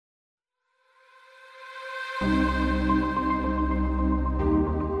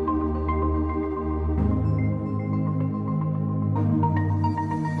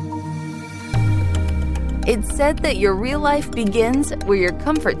It's said that your real life begins where your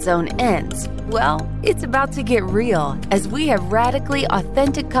comfort zone ends. Well, it's about to get real as we have radically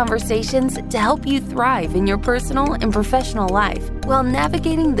authentic conversations to help you thrive in your personal and professional life while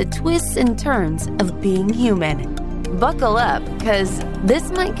navigating the twists and turns of being human. Buckle up, because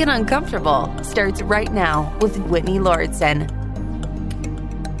This Might Get Uncomfortable starts right now with Whitney Lauritsen.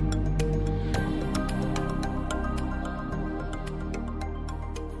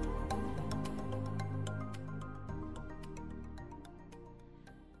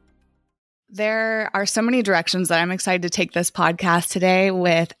 There are so many directions that I'm excited to take this podcast today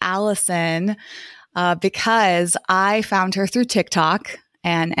with Allison because I found her through TikTok.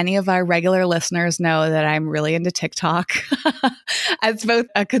 And any of our regular listeners know that I'm really into TikTok as both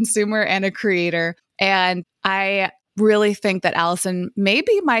a consumer and a creator. And I really think that Allison may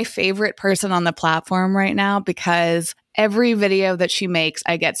be my favorite person on the platform right now because every video that she makes,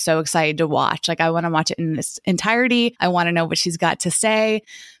 I get so excited to watch. Like, I want to watch it in its entirety. I want to know what she's got to say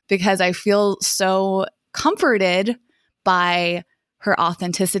because I feel so comforted by her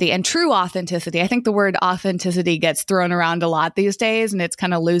authenticity and true authenticity. I think the word authenticity gets thrown around a lot these days and it's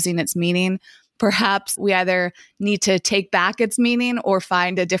kind of losing its meaning. Perhaps we either need to take back its meaning or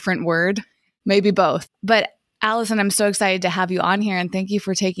find a different word, maybe both. But Allison, I'm so excited to have you on here and thank you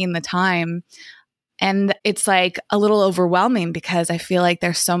for taking the time. And it's like a little overwhelming because I feel like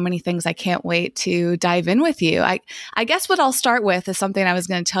there's so many things I can't wait to dive in with you. I guess what I'll start with is something I was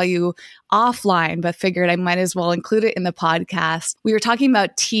going to tell you offline, but figured I might as well include it in the podcast. We were talking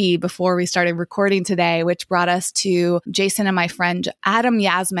about tea before we started recording today, which brought us to Jason and my friend Adam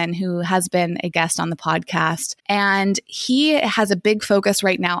Yasmin, who has been a guest on the podcast. And he has a big focus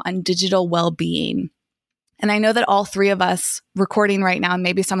right now on digital well-being. And I know that all three of us recording right now, and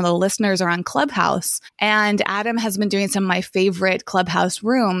maybe some of the listeners are on Clubhouse. And Adam has been doing some of my favorite Clubhouse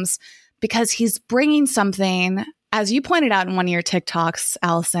rooms because he's bringing something, as you pointed out in one of your TikToks,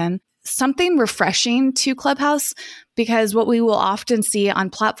 Allison, something refreshing to Clubhouse, because what we will often see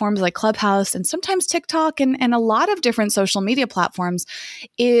on platforms like Clubhouse and sometimes TikTok and a lot of different social media platforms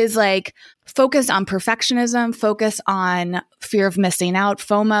is like focus on perfectionism, focus on fear of missing out,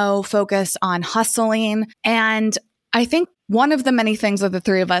 FOMO, focus on hustling. And I think one of the many things that the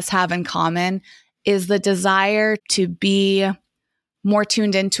three of us have in common is the desire to be more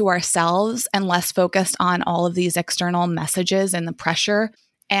tuned into ourselves and less focused on all of these external messages and the pressure.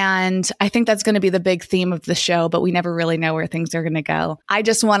 And I think that's going to be the big theme of the show, but we never really know where things are going to go. I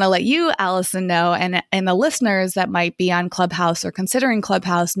just want to let you, Allison, know, and the listeners that might be on Clubhouse or considering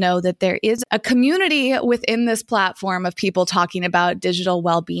Clubhouse know that there is a community within this platform of people talking about digital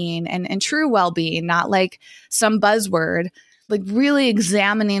well-being and true well-being, not like some buzzword, like really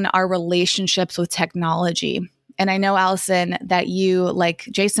examining our relationships with technology. And I know, Allison, that you, like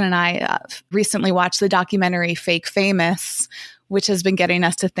Jason and I, recently watched the documentary Fake Famous, which has been getting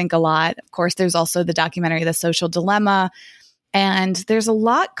us to think a lot. Of course, there's also the documentary, The Social Dilemma. And there's a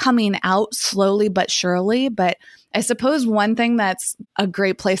lot coming out slowly but surely. But I suppose one thing that's a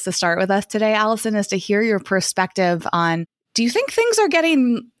great place to start with us today, Allison, is to hear your perspective on, do you think things are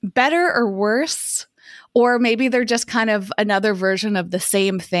getting better or worse? Or maybe they're just kind of another version of the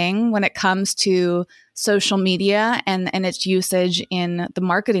same thing when it comes to social media and its usage in the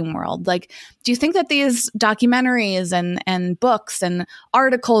marketing world. Like, do you think that these documentaries and books and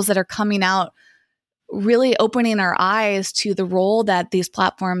articles that are coming out really opening our eyes to the role that these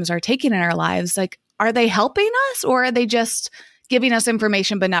platforms are taking in our lives? Like, are they helping us or are they just giving us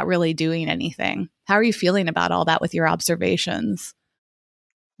information but not really doing anything? How are you feeling about all that with your observations?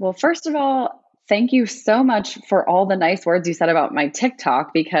 Well, first of all, thank you so much for all the nice words you said about my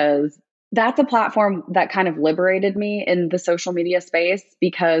TikTok, because that's a platform that kind of liberated me in the social media space,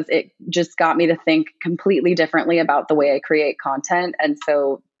 because it just got me to think completely differently about the way I create content. And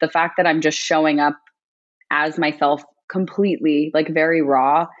so the fact that I'm just showing up as myself completely, like very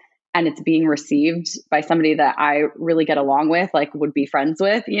raw, and it's being received by somebody that I really get along with, like would be friends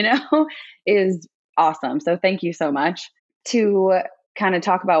with, is awesome. So thank you so much. To kind of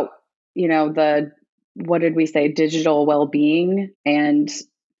talk about what did we say, digital well-being and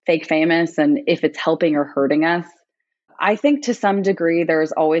Fake Famous, and if it's helping or hurting us. I think to some degree,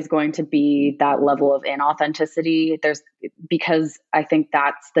 there's always going to be that level of inauthenticity. Because I think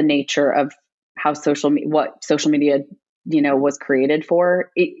that's the nature of how what social media, was created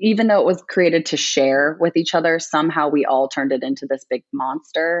for. Even though it was created to share with each other, somehow we all turned it into this big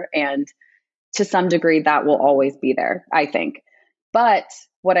monster. And to some degree, that will always be there, I think. But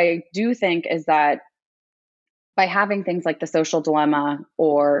what I do think is that by having things like The Social Dilemma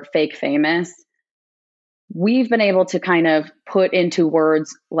or Fake Famous, we've been able to kind of put into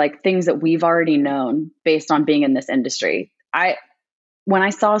words like things that we've already known based on being in this industry. When I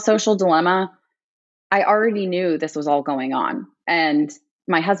saw Social Dilemma, I already knew this was all going on. And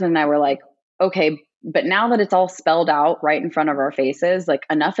my husband and I were like, okay, but now that it's all spelled out right in front of our faces, like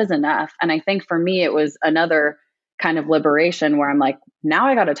enough is enough. And I think for me, it was another kind of liberation where I'm like, now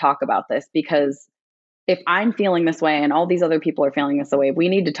I got to talk about this, because if I'm feeling this way and all these other people are feeling this way, we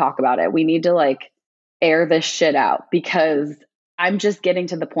need to talk about it. We need to like air this shit out, because I'm just getting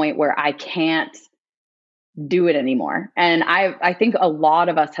to the point where I can't do it anymore. And I think a lot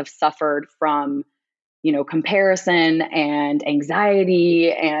of us have suffered from, comparison and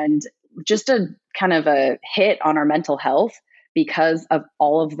anxiety and just a kind of a hit on our mental health because of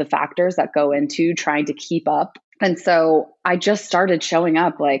all of the factors that go into trying to keep up. And so I just started showing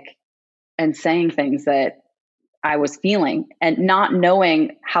up and saying things that I was feeling and not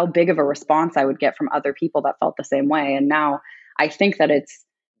knowing how big of a response I would get from other people that felt the same way. And now I think that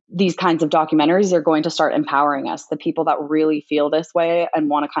these kinds of documentaries are going to start empowering us, the people that really feel this way and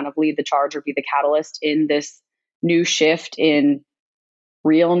want to kind of lead the charge or be the catalyst in this new shift in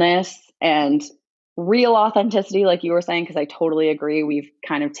realness and real authenticity, like you were saying, because I totally agree. We've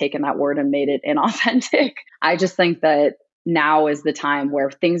kind of taken that word and made it inauthentic. I just think that now is the time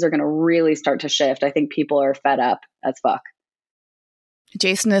where things are going to really start to shift. I think people are fed up as fuck.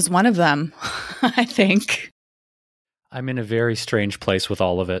 Jason is one of them, I think. I'm in a very strange place with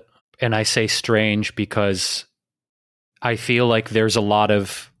all of it. And I say strange because I feel like there's a lot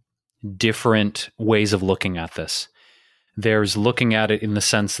of different ways of looking at this. There's looking at it in the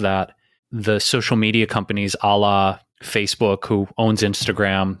sense that the social media companies a la Facebook, who owns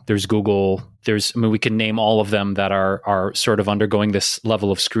Instagram, there's Google, we can name all of them that are sort of undergoing this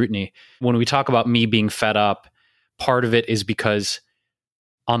level of scrutiny. When we talk about me being fed up, part of it is because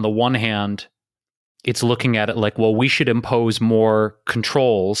on the one hand, it's looking at it like, well, we should impose more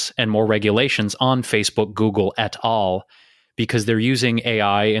controls and more regulations on Facebook, Google, et al., because they're using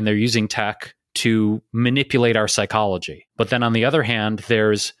AI and they're using tech to manipulate our psychology. But then on the other hand,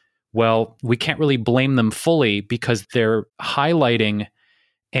 there's, well, we can't really blame them fully because they're highlighting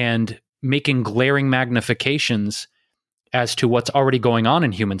and making glaring magnifications as to what's already going on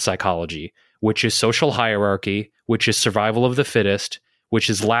in human psychology, which is social hierarchy, which is survival of the fittest, which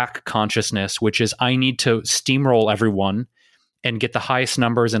is lack consciousness, which is I need to steamroll everyone and get the highest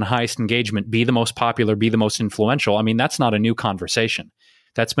numbers and highest engagement, be the most popular, be the most influential. I mean, that's not a new conversation.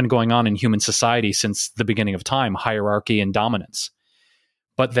 That's been going on in human society since the beginning of time, hierarchy and dominance.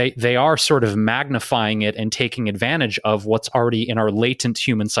 But they are sort of magnifying it and taking advantage of what's already in our latent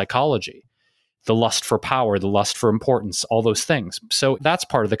human psychology. The lust for power, the lust for importance, all those things. So that's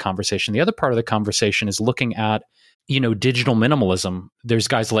part of the conversation. The other part of the conversation is looking at, digital minimalism. There's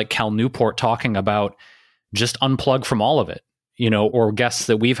guys like Cal Newport talking about just unplug from all of it, or guests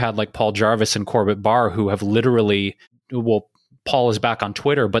that we've had like Paul Jarvis and Corbett Barr who have literally, Paul is back on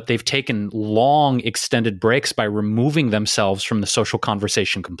Twitter, but they've taken long extended breaks by removing themselves from the social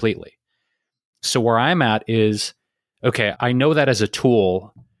conversation completely. So where I'm at is, okay, I know that as a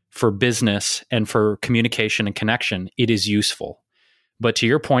tool for business and for communication and connection, it is useful. But to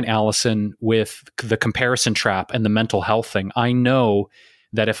your point, Allison, with the comparison trap and the mental health thing, I know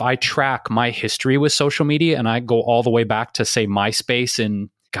that if I track my history with social media and I go all the way back to, say, MySpace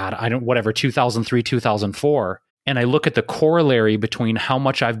in, 2003, 2004, and I look at the corollary between how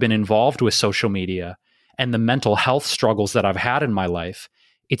much I've been involved with social media and the mental health struggles that I've had in my life,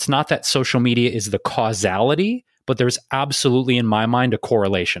 it's not that social media is the causality, but there's absolutely, in my mind, a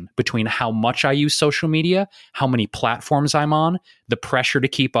correlation between how much I use social media, how many platforms I'm on, the pressure to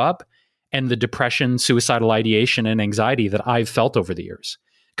keep up, and the depression, suicidal ideation, and anxiety that I've felt over the years.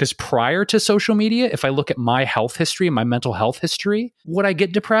 Because prior to social media, if I look at my health history, my mental health history, would I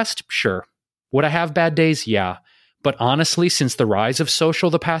get depressed? Sure. Would I have bad days? Yeah. But honestly, since the rise of social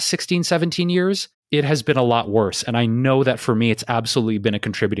the past 16, 17 years, it has been a lot worse. And I know that for me, it's absolutely been a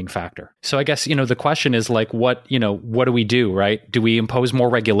contributing factor. So I guess, the question is like, what do we do, right? Do we impose more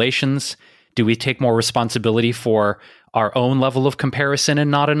regulations? Do we take more responsibility for our own level of comparison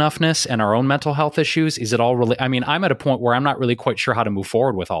and not enoughness and our own mental health issues? Is it all really, I'm at a point where I'm not really quite sure how to move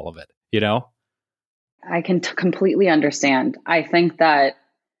forward with all of it, I can completely understand. I think that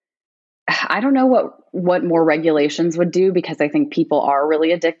I don't know what more regulations would do, because I think people are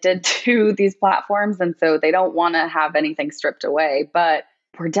really addicted to these platforms. And so they don't want to have anything stripped away. But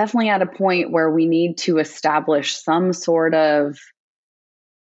we're definitely at a point where we need to establish some sort of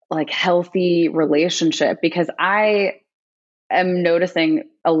like healthy relationship, because I am noticing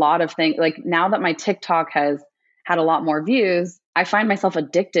a lot of things like now that my TikTok has had a lot more views, I find myself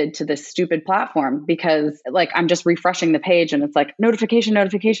addicted to this stupid platform because like I'm just refreshing the page and it's like notification,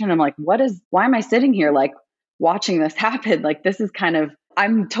 notification. I'm like, why am I sitting here like watching this happen? Like this is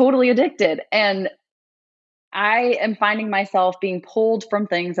I'm totally addicted. And I am finding myself being pulled from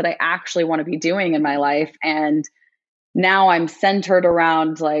things that I actually want to be doing in my life. And now I'm centered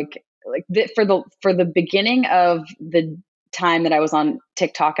around for the beginning of the time that I was on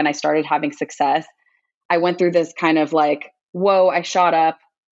TikTok and I started having success, I went through this kind of like, whoa, I shot up.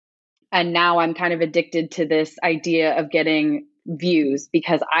 And now I'm kind of addicted to this idea of getting views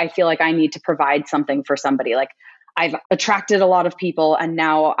because I feel like I need to provide something for somebody. Like I've attracted a lot of people and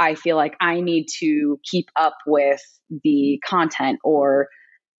now I feel like I need to keep up with the content or,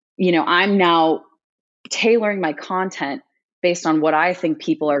 I'm now tailoring my content based on what I think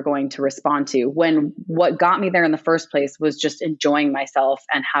people are going to respond to, when what got me there in the first place was just enjoying myself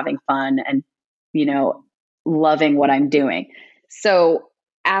and having fun and, loving what I'm doing. So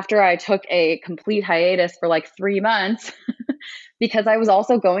after I took a complete hiatus for like 3 months, because I was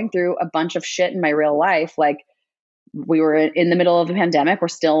also going through a bunch of shit in my real life, like we were in the middle of a pandemic, we're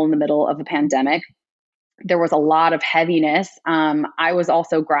still in the middle of a pandemic. There was a lot of heaviness. I was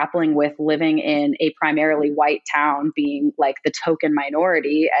also grappling with living in a primarily white town, being like the token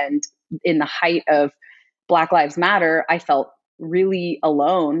minority. And in the height of Black Lives Matter, I felt really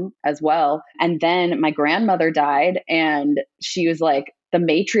alone as well. And then my grandmother died and she was like the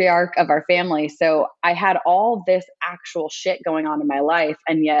matriarch of our family. So I had all this actual shit going on in my life.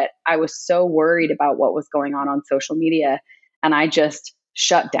 And yet I was so worried about what was going on social media. And I just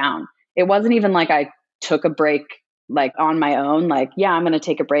shut down. It wasn't even like I took a break like on my own, like, yeah, I'm going to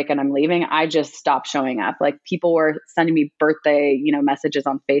take a break and I'm leaving. I just stopped showing up. Like people were sending me birthday, messages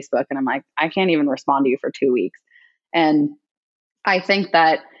on Facebook. And I'm like, I can't even respond to you for 2 weeks. And I think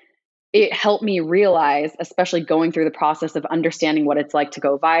that it helped me realize, especially going through the process of understanding what it's like to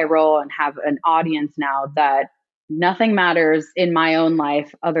go viral and have an audience now, that nothing matters in my own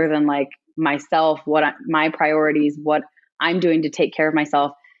life other than like myself, my priorities, what I'm doing to take care of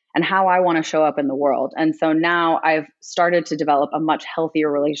myself and how I want to show up in the world. And so now I've started to develop a much healthier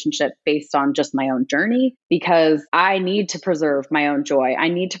relationship based on just my own journey, because I need to preserve my own joy. I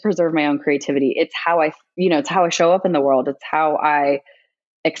need to preserve my own creativity. It's how it's how I show up in the world. It's how I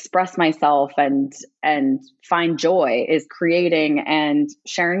express myself and find joy, is creating and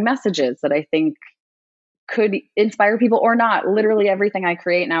sharing messages that I think could inspire people or not. Literally everything I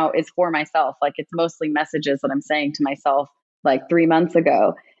create now is for myself. Like it's mostly messages that I'm saying to myself like 3 months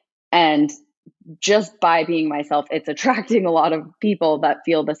ago. And just by being myself, it's attracting a lot of people that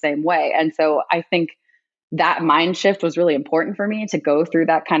feel the same way. And so I think that mind shift was really important for me to go through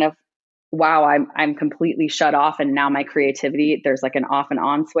that kind of, wow, I'm completely shut off. And now my creativity, there's like an off and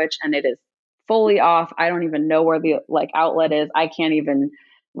on switch and it is fully off. I don't even know where the like outlet is. I can't even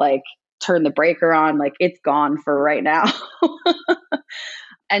like turn the breaker on. Like it's gone for right now.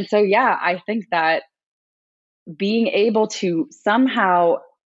 And so, yeah, I think that being able to somehow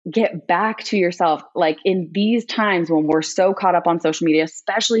get back to yourself, like in these times when we're so caught up on social media,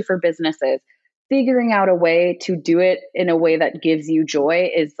 especially for businesses, figuring out a way to do it in a way that gives you joy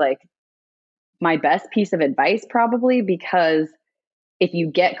is like my best piece of advice probably, because if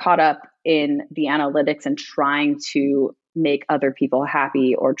you get caught up in the analytics and trying to make other people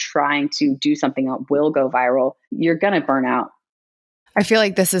happy or trying to do something that will go viral, you're going to burn out. I feel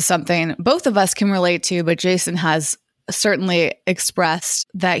like this is something both of us can relate to, but Jason has certainly expressed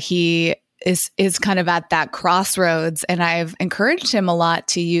that he is kind of at that crossroads. And I've encouraged him a lot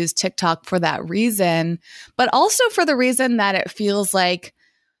to use TikTok for that reason, but also for the reason that it feels like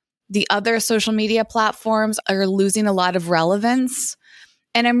the other social media platforms are losing a lot of relevance.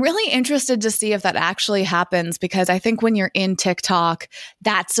 And I'm really interested to see if that actually happens, because I think when you're in TikTok,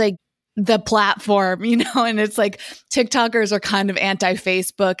 that's like the platform, and it's like TikTokers are kind of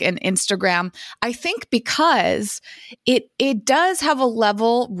anti-Facebook and Instagram. I think because it does have a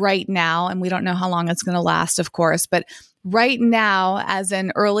level right now, and we don't know how long it's going to last, of course, but right now, as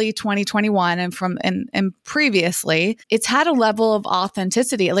in early 2021 and previously, it's had a level of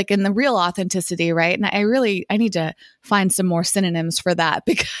authenticity, like in the real authenticity, right? And I need to find some more synonyms for that,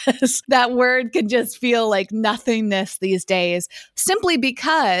 because that word can just feel like nothingness these days, simply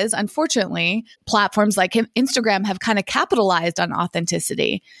because, unfortunately, platforms like Instagram have kind of capitalized on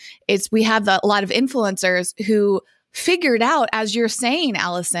authenticity. We have a lot of influencers who figured out, as you're saying,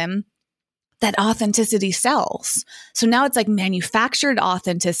 Allison, that authenticity sells. So now it's like manufactured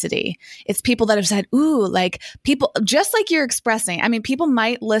authenticity. It's people that have said, ooh, like people, just like you're expressing. I mean, people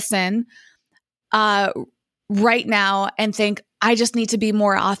might listen right now and think, I just need to be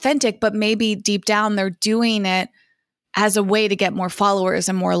more authentic, but maybe deep down they're doing it as a way to get more followers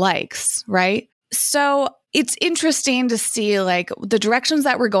and more likes, right? So it's interesting to see like the directions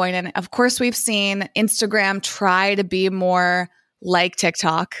that we're going in. Of course, we've seen Instagram try to be more like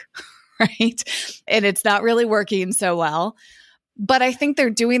TikTok, right? And it's not really working so well. But I think they're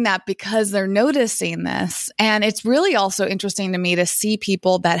doing that because they're noticing this. And it's really also interesting to me to see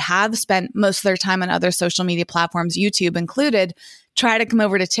people that have spent most of their time on other social media platforms, YouTube included, try to come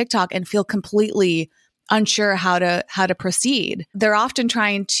over to TikTok and feel completely unsure how to proceed. They're often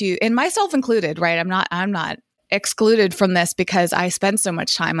trying to, and myself included, right? I'm not excluded from this because I spend so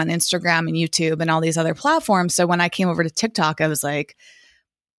much time on Instagram and YouTube and all these other platforms. So when I came over to TikTok, I was like,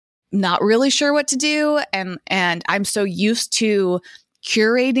 not really sure what to do. And I'm so used to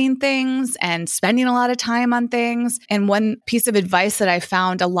curating things and spending a lot of time on things. And one piece of advice that I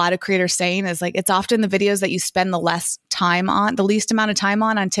found a lot of creators saying is like, it's often the videos that you spend the least amount of time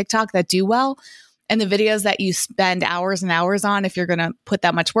on TikTok that do well. And the videos that you spend hours and hours on, if you're going to put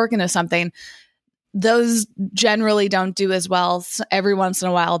that much work into something, those generally don't do as well. So every once in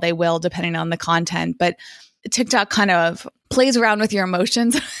a while, they will, depending on the content. But TikTok kind of plays around with your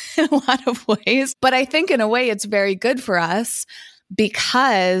emotions in a lot of ways. But I think in a way, it's very good for us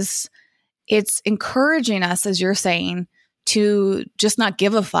because it's encouraging us, as you're saying, to just not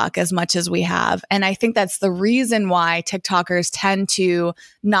give a fuck as much as we have. And I think that's the reason why TikTokers tend to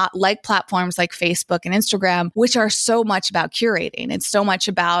not like platforms like Facebook and Instagram, which are so much about curating. It's so much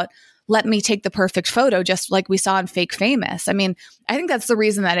about, let me take the perfect photo, just like we saw in Fake Famous. I mean, I think that's the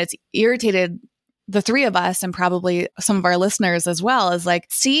reason that it's irritated the three of us and probably some of our listeners as well, is like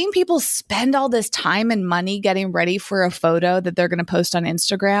seeing people spend all this time and money getting ready for a photo that they're going to post on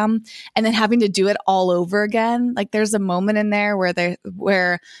Instagram and then having to do it all over again. Like there's a moment in there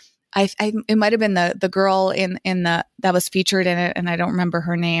where it might have been the girl in that was featured in it, and I don't remember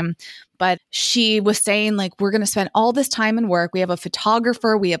her name, but she was saying like, we're going to spend all this time and work. We have a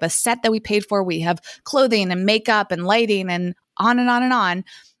photographer, we have a set that we paid for, we have clothing and makeup and lighting and on and on and on.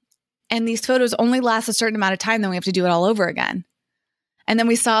 And these photos only last a certain amount of time, then we have to do it all over again. And then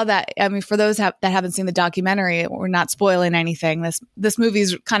we saw that, I mean, for those that haven't seen the documentary, we're not spoiling anything. This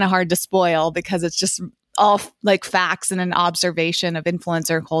movie's kind of hard to spoil because it's just all like facts and an observation of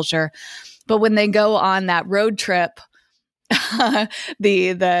influencer culture. But when they go on that road trip,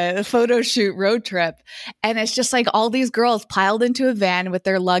 the photo shoot road trip, and it's just like all these girls piled into a van with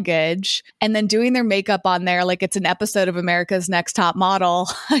their luggage and then doing their makeup on there like it's an episode of America's Next Top Model,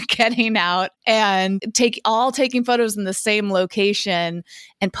 getting out and taking photos in the same location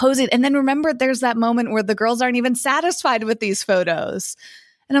and posing. And then remember, there's that moment where the girls aren't even satisfied with these photos.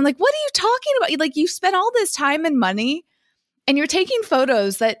 And I'm like, what are you talking about? Like, you spent all this time and money and you're taking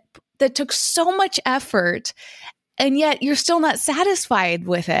photos that took so much effort, and yet you're still not satisfied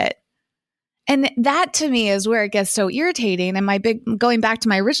with it. And that to me is where it gets so irritating. And going back to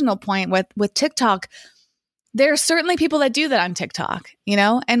my original point with TikTok, there are certainly people that do that on TikTok, you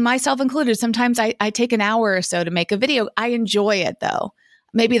know, and myself included. Sometimes I take an hour or so to make a video. I enjoy it though.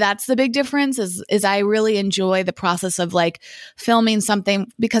 Maybe that's the big difference is I really enjoy the process of like filming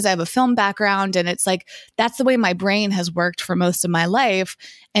something because I have a film background, and it's like, that's the way my brain has worked for most of my life.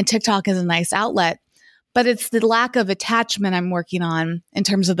 And TikTok is a nice outlet. But it's the lack of attachment I'm working on in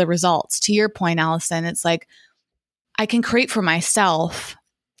terms of the results. To your point, Allison, it's like I can create for myself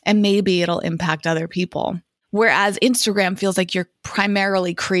and maybe it'll impact other people. Whereas Instagram feels like you're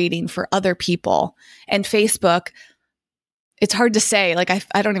primarily creating for other people. And Facebook, it's hard to say. Like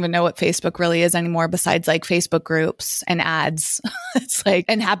I don't even know what Facebook really is anymore besides like Facebook groups and ads. It's like,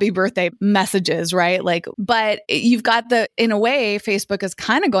 and happy birthday messages, right? Like, but you've got in a way, Facebook is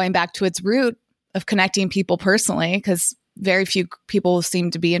kind of going back to its root of connecting people personally, because very few people seem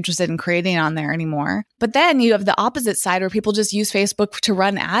to be interested in creating on there anymore. But then you have the opposite side where people just use Facebook to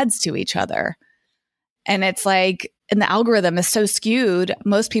run ads to each other. And it's like, and the algorithm is so skewed.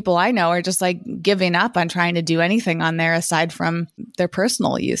 Most people I know are just like giving up on trying to do anything on there aside from their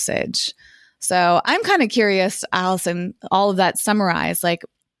personal usage. So I'm kind of curious, Allison, all of that summarized, like,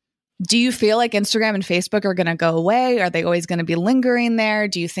 do you feel like Instagram and Facebook are going to go away? Are they always going to be lingering there?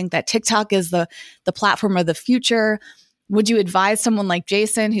 Do you think that TikTok is the platform of the future? Would you advise someone like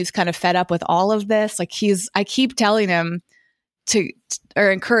Jason, who's kind of fed up with all of this? Like I keep telling him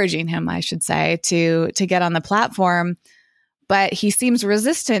or encouraging him, I should say, to get on the platform, but he seems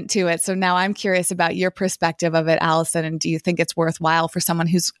resistant to it. So now I'm curious about your perspective of it, Allison. And do you think it's worthwhile for someone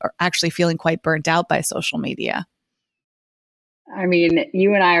who's actually feeling quite burnt out by social media? I mean,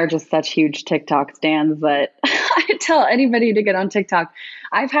 you and I are just such huge TikTok stans that I tell anybody to get on TikTok.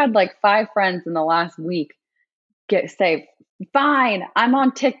 I've had like 5 friends in the last week say, fine, I'm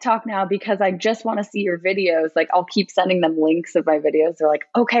on TikTok now because I just want to see your videos. Like, I'll keep sending them links of my videos. They're like,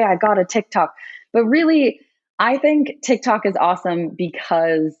 okay, I got a TikTok. But really, I think TikTok is awesome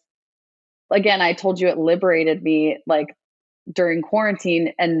because, again, I told you it liberated me like during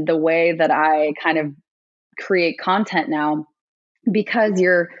quarantine and the way that I kind of create content now, because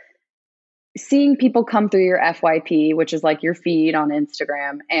you're seeing people come through your FYP, which is like your feed on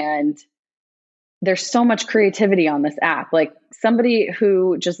Instagram, and there's so much creativity on this app. Like, somebody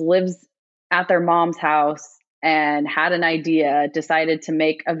who just lives at their mom's house and had an idea, decided to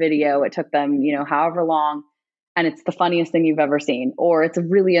make a video. It took them, however long, and it's the funniest thing you've ever seen, or it's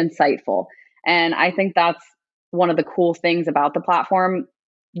really insightful. And I think that's one of the cool things about the platform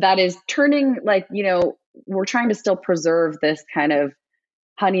that is turning, like, we're trying to still preserve this kind of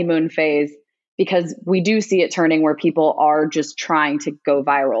honeymoon phase, because we do see it turning where people are just trying to go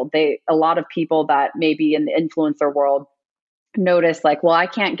viral. A lot of people that maybe in the influencer world notice like, well, I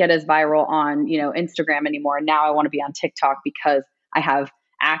can't get as viral on, Instagram anymore. Now I want to be on TikTok because I have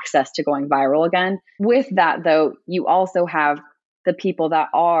access to going viral again. With that though, you also have the people that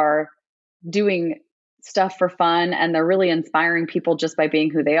are doing stuff for fun and they're really inspiring people just by being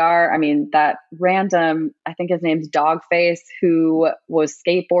who they are. I mean, that random, I think his name's Dogface, who was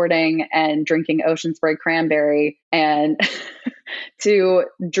skateboarding and drinking Ocean Spray Cranberry, and to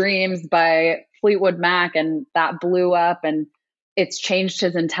Dreams by Fleetwood Mac, and that blew up and it's changed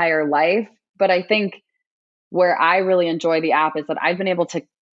his entire life. But I think where I really enjoy the app is that I've been able to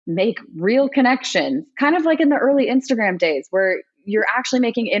make real connections, kind of like in the early Instagram days, where you're actually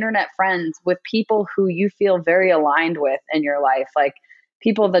making internet friends with people who you feel very aligned with in your life, like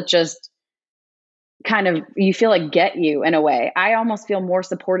people that just kind of, you feel like get you in a way. I almost feel more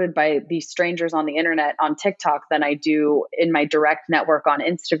supported by these strangers on the internet on TikTok than I do in my direct network on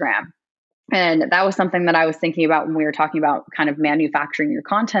Instagram. And that was something that I was thinking about when we were talking about kind of manufacturing your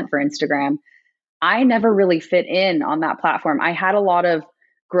content for Instagram. I never really fit in on that platform. I had a lot of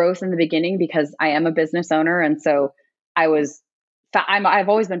growth in the beginning because I am a business owner. And so I've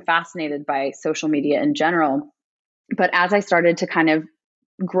always been fascinated by social media in general. But as I started to kind of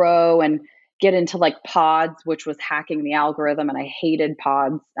grow and get into like pods, which was hacking the algorithm, and I hated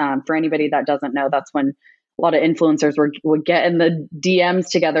pods. For anybody that doesn't know, that's when a lot of influencers would get in the DMs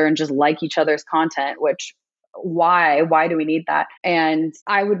together and just like each other's content, which why do we need that? And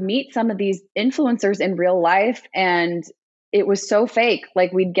I would meet some of these influencers in real life, and it was so fake.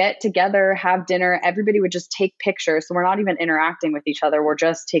 Like, we'd get together, have dinner, everybody would just take pictures. So we're not even interacting with each other. We're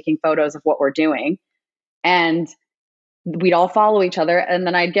just taking photos of what we're doing. And we'd all follow each other. And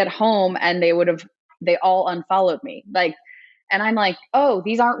then I'd get home and they all unfollowed me. Like, and I'm like, oh,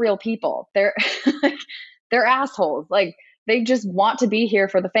 these aren't real people. They're they're assholes. Like, they just want to be here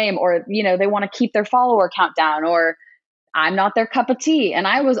for the fame, or, they want to keep their follower count down, or I'm not their cup of tea. And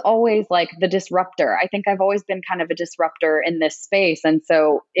I was always like the disruptor. I think I've always been kind of a disruptor in this space. And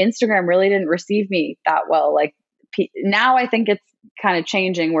so Instagram really didn't receive me that well. Like, now I think it's kind of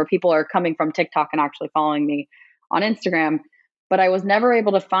changing where people are coming from TikTok and actually following me on Instagram. But I was never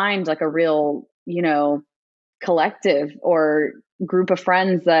able to find like a real, collective or group of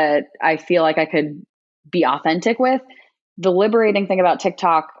friends that I feel like I could be authentic with. The liberating thing about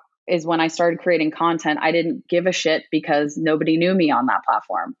TikTok is when I started creating content, I didn't give a shit because nobody knew me on that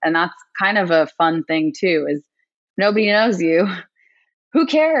platform. And that's kind of a fun thing too, is nobody knows you. Who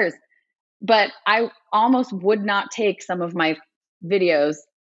cares? But I almost would not take some of my videos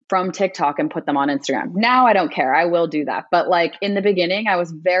from TikTok and put them on Instagram. Now I don't care. I will do that. But like in the beginning, I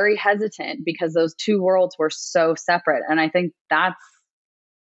was very hesitant because those two worlds were so separate. And I think that's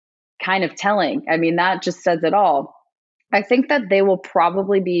kind of telling. I mean, that just says it all. I think that they will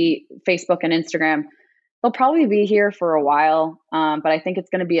probably be, Facebook and Instagram, they'll probably be here for a while. But I think it's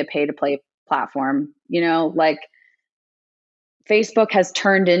going to be a pay to play platform. Like, Facebook has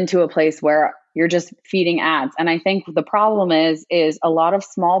turned into a place where you're just feeding ads. And I think the problem is a lot of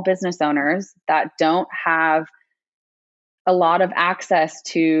small business owners that don't have a lot of access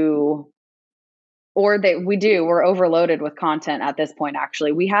to, we're overloaded with content at this point.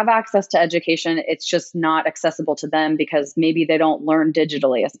 Actually, we have access to education. It's just not accessible to them because maybe they don't learn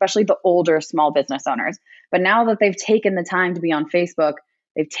digitally, especially the older small business owners. But now that they've taken the time to be on Facebook,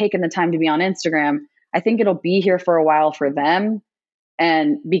 they've taken the time to be on Instagram, I think it'll be here for a while for them.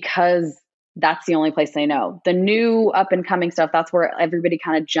 And because that's the only place they know. The new up and coming stuff, that's where everybody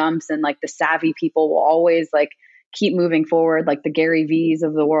kind of jumps, and like the savvy people will always like keep moving forward, like the Gary V's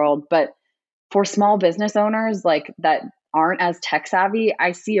of the world. But for small business owners like that aren't as tech savvy,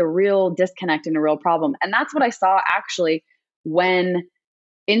 I see a real disconnect and a real problem. And that's what I saw actually when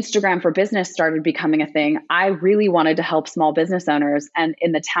Instagram for business started becoming a thing, I really wanted to help small business owners. And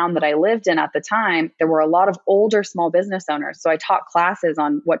in the town that I lived in at the time, there were a lot of older small business owners. So I taught classes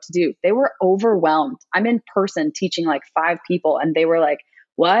on what to do. They were overwhelmed. I'm in person teaching like 5 people, and they were like,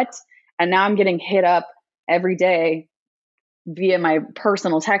 what? And now I'm getting hit up every day via my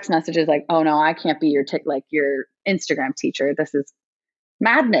personal text messages like, oh no, I can't be your your Instagram teacher. This is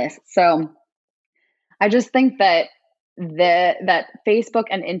madness. So I just think that that Facebook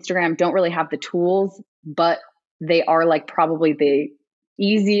and Instagram don't really have the tools, but they are like probably the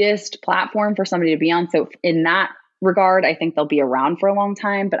easiest platform for somebody to be on. So in that regard, I think they'll be around for a long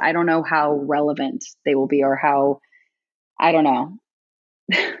time, but I don't know how relevant they will be, or how, I don't know.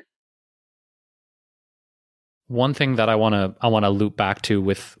 One thing that I want to loop back to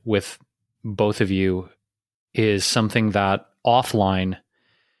with both of you is something that offline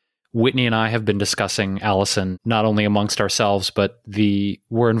Whitney and I have been discussing, Allison, not only amongst ourselves, but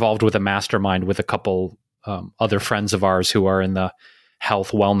we're involved with a mastermind with a couple other friends of ours who are in the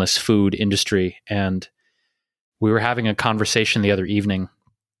health, wellness, food industry. And we were having a conversation the other evening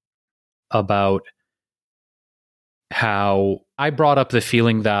about how I brought up the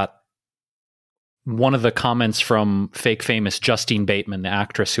feeling that one of the comments from Fake Famous, Justine Bateman, the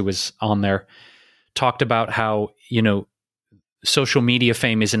actress who was on there, talked about how, social media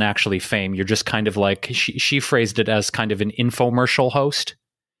fame isn't actually fame. You're just kind of like, she phrased it as kind of an infomercial host,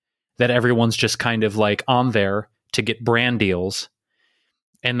 that everyone's just kind of like on there to get brand deals.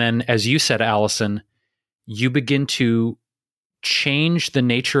 And then, as you said, Allison, you begin to change the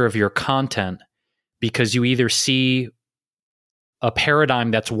nature of your content because you either see a paradigm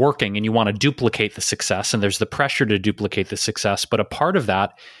that's working and you want to duplicate the success, and there's the pressure to duplicate the success. But a part of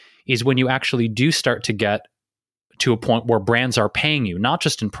that is when you actually do start to get to a point where brands are paying you, not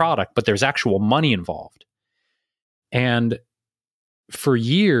just in product, but there's actual money involved. And for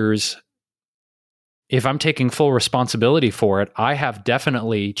years, if I'm taking full responsibility for it, I have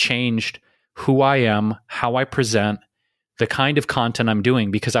definitely changed who I am, how I present, the kind of content I'm doing,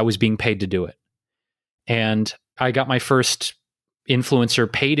 because I was being paid to do it. And I got my first paid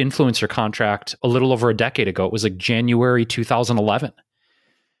influencer contract a little over a decade ago. It was like January 2011.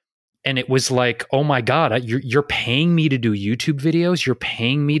 And it was like, oh my God, you're paying me to do YouTube videos. You're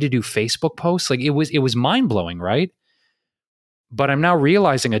paying me to do Facebook posts. Like it was mind blowing, right? But I'm now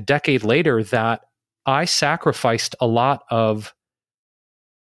realizing a decade later that I sacrificed a lot of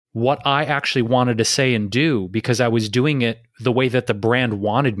what I actually wanted to say and do because I was doing it the way that the brand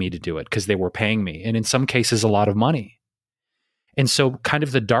wanted me to do it because they were paying me. And in some cases, a lot of money. And so kind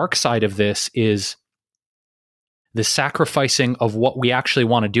of the dark side of this is the sacrificing of what we actually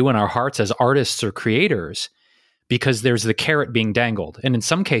want to do in our hearts as artists or creators, because there's the carrot being dangled. And in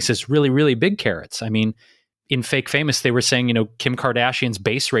some cases, really, really big carrots. I mean, in Fake Famous, they were saying, Kim Kardashian's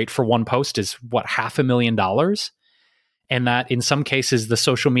base rate for one post is $500,000. And that in some cases, the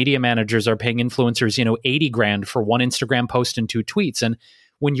social media managers are paying influencers, $80,000 for one Instagram post and 2 tweets. And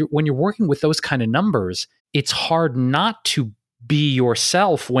when you're working with those kind of numbers, it's hard not to be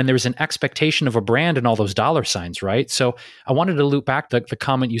yourself when there's an expectation of a brand and all those dollar signs, right? So I wanted to loop back the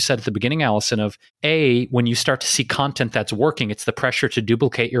comment you said at the beginning, Allison, of when you start to see content that's working, it's the pressure to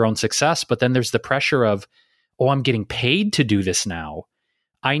duplicate your own success. But then there's the pressure of, I'm getting paid to do this now.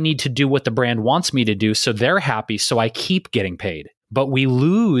 I need to do what the brand wants me to do so they're happy, so I keep getting paid. But we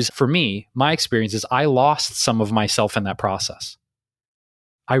lose, for me, my experience is I lost some of myself in that process.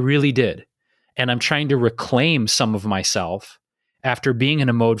 I really did. And I'm trying to reclaim some of myself after being in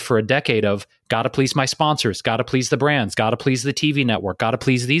a mode for a decade of gotta please my sponsors, gotta please the brands, gotta please the TV network, gotta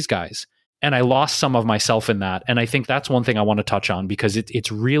please these guys. And I lost some of myself in that. And I think that's one thing I want to touch on because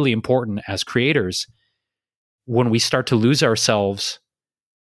it's really important as creators when we start to lose ourselves.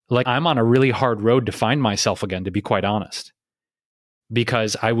 Like I'm on a really hard road to find myself again, to be quite honest,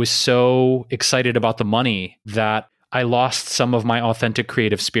 because I was so excited about the money that I lost some of my authentic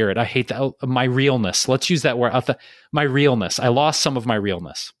creative spirit. I hate that. My realness. Let's use that word. My realness. I lost some of my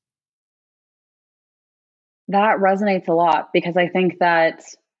realness. That resonates a lot because I think that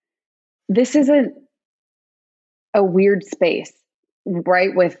this isn't a weird space,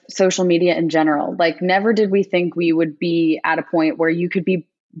 right? With social media in general. Like never did we think we would be at a point where you could be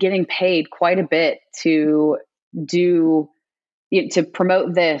getting paid quite a bit to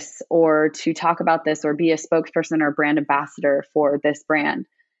promote this or to talk about this or be a spokesperson or brand ambassador for this brand.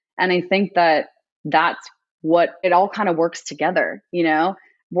 And I think that that's what it all kind of works together.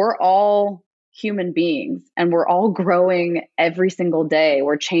 We're all human beings and we're all growing every single day.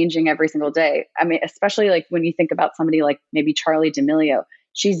 We're changing every single day. I mean, especially like when you think about somebody like maybe Charli D'Amelio,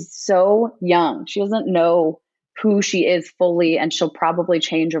 she's so young. She doesn't know who she is fully, and she'll probably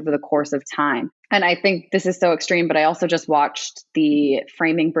change over the course of time. And I think this is so extreme, but I also just watched the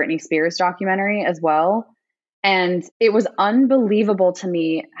Framing Britney Spears documentary as well. And it was unbelievable to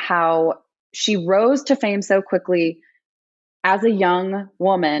me how she rose to fame so quickly as a young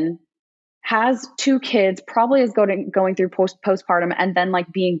woman, has 2 kids, probably is going through postpartum, and then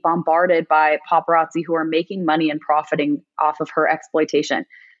like being bombarded by paparazzi who are making money and profiting off of her exploitation.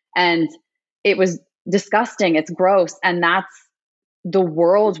 And it was disgusting. It's gross. And that's the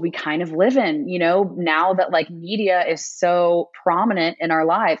world we kind of live in, you know, now that like media is so prominent in our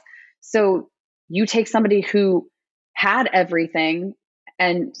lives. So you take somebody who had everything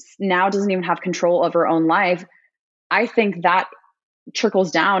and now doesn't even have control of her own life. I think that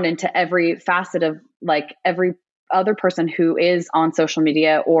trickles down into every facet of like every other person who is on social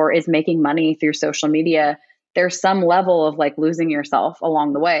media or is making money through social media. There's some level of like losing yourself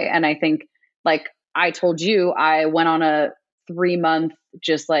along the way. And I think, like I told you, I went on a 3-month,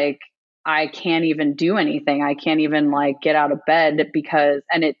 just like, I can't even do anything. I can't even like get out of bed because,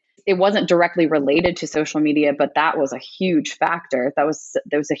 and it wasn't directly related to social media, but that was a huge factor. There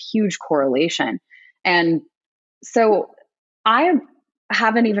was a huge correlation. And so I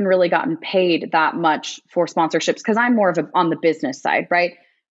haven't even really gotten paid that much for sponsorships because I'm more of on the business side, right?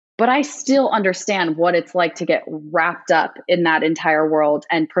 But I still understand what it's like to get wrapped up in that entire world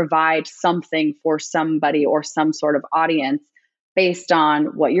and provide something for somebody or some sort of audience based on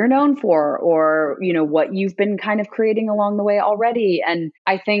what you're known for, or, you know, what you've been kind of creating along the way already. And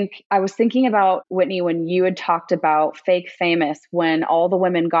I think I was thinking about, Whitney, when you had talked about fake famous, when all the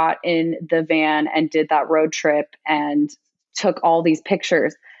women got in the van and did that road trip and took all these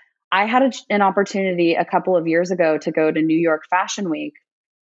pictures. I had an opportunity a couple of years ago to go to New York Fashion Week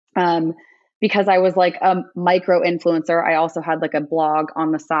because I was like a micro influencer. I also had like a blog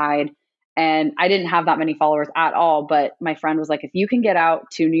on the side. And I didn't have that many followers at all. But my friend was like, if you can get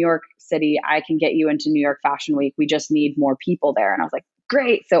out to New York City, I can get you into New York Fashion Week. We just need more people there. And I was like,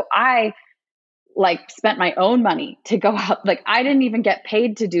 great. So I like spent my own money to go out. Like I didn't even get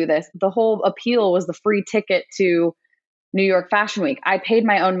paid to do this. The whole appeal was the free ticket to New York Fashion Week. I paid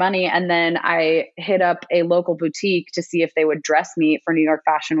my own money. And then I hit up a local boutique to see if they would dress me for New York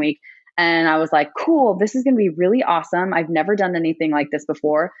Fashion Week. And I was like, cool, this is going to be really awesome. I've never done anything like this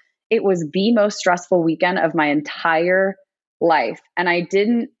before. It was the most stressful weekend of my entire life. And I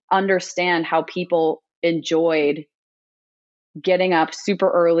didn't understand how people enjoyed getting up super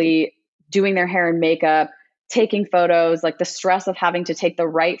early, doing their hair and makeup, taking photos, like the stress of having to take the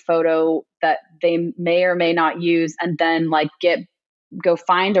right photo that they may or may not use, and then like go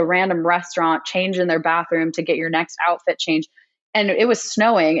find a random restaurant, change in their bathroom to get your next outfit change. And it was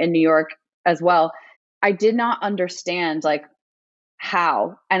snowing in New York as well. I did not understand like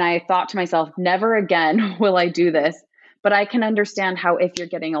how. And I thought to myself, never again will I do this. But I can understand how if you're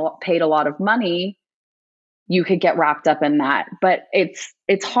getting paid a lot of money, you could get wrapped up in that. But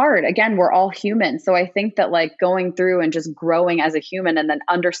it's hard. Again, we're all human. So I think that like going through and just growing as a human and then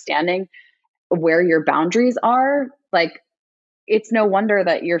understanding where your boundaries are, like it's no wonder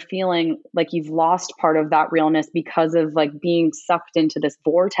that you're feeling like you've lost part of that realness because of like being sucked into this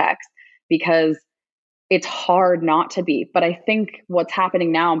vortex, because it's hard not to be. But I think what's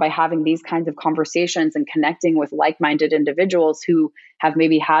happening now by having these kinds of conversations and connecting with like-minded individuals who have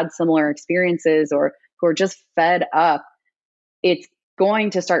maybe had similar experiences or who are just fed up, it's going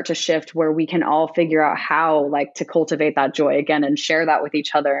to start to shift where we can all figure out how like to cultivate that joy again and share that with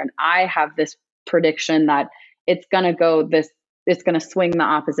each other. And I have this prediction that it's going to swing the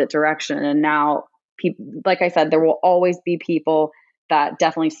opposite direction. And now people, like I said, there will always be people that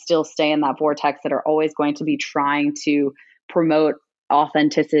definitely still stay in that vortex that are always going to be trying to promote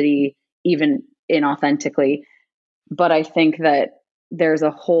authenticity, even inauthentically. But I think that there's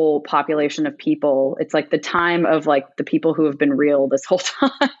a whole population of people. It's like the time of like the people who have been real this whole time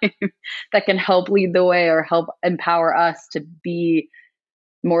that can help lead the way or help empower us to be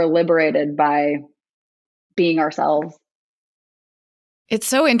more liberated by being ourselves. It's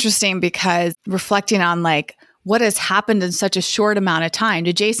so interesting because reflecting on like what has happened in such a short amount of time,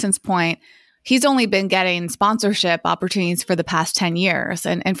 to Jason's point, he's only been getting sponsorship opportunities for the past 10 years.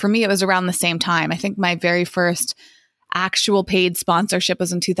 And for me, it was around the same time. I think my very first actual paid sponsorship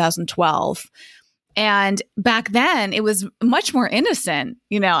was in 2012. And back then it was much more innocent.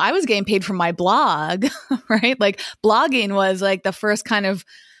 You know, I was getting paid for my blog, right? Like blogging was like the first kind of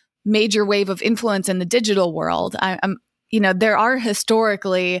major wave of influence in the digital world. There are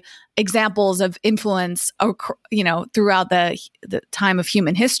historically examples of influence, throughout the time of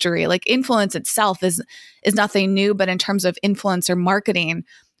human history. Like influence itself is nothing new, but in terms of influencer marketing,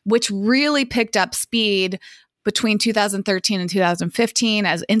 which really picked up speed between 2013 and 2015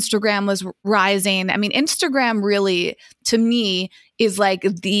 as Instagram was rising. I mean, Instagram really, to me, is like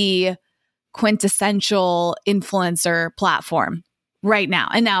the quintessential influencer platform right now.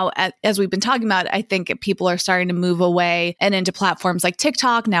 And now, as we've been talking about, I think people are starting to move away and into platforms like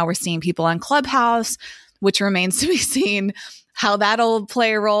TikTok. Now we're seeing people on Clubhouse, which remains to be seen how that'll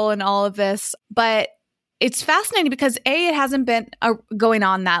play a role in all of this. But it's fascinating because it hasn't been going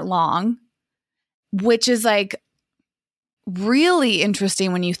on that long, which is like really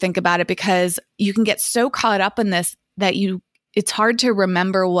interesting when you think about it, because you can get so caught up in this that it's hard to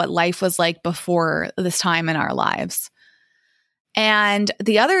remember what life was like before this time in our lives. And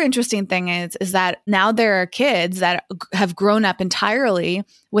the other interesting thing is that now there are kids that have grown up entirely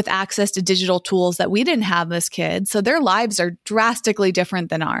with access to digital tools that we didn't have as kids. So their lives are drastically different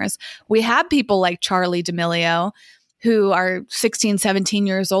than ours. We have people like Charli D'Amelio who are 16, 17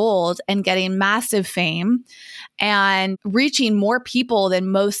 years old and getting massive fame and reaching more people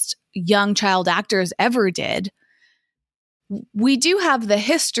than most young child actors ever did. We do have the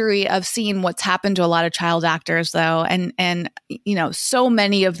history of seeing what's happened to a lot of child actors, though, and so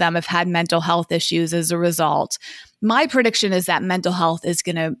many of them have had mental health issues as a result. My prediction is that mental health is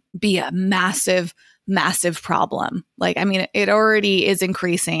going to be a massive, massive problem. It already is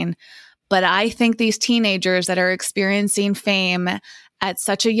increasing, but I think these teenagers that are experiencing fame at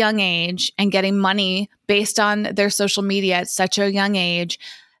such a young age and getting money based on their social media at such a young age,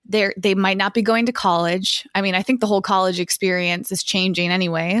 they might not be going to college. I mean, I think the whole college experience is changing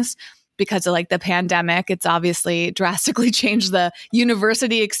anyways because of like the pandemic. It's obviously drastically changed the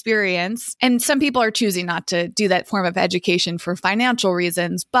university experience. And some people are choosing not to do that form of education for financial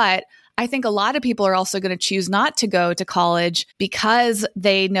reasons. But I think a lot of people are also going to choose not to go to college because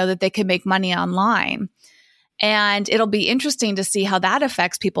they know that they can make money online. And it'll be interesting to see how that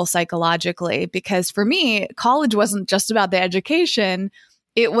affects people psychologically, because for me, college wasn't just about the education.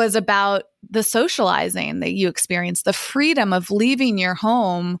 It was about the socializing that you experience, the freedom of leaving your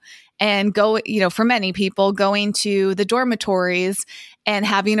home and for many people, going to the dormitories and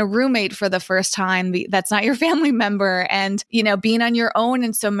having a roommate for the first time that's not your family member, and, being on your own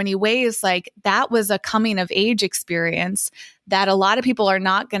in so many ways. Like, that was a coming of age experience that a lot of people are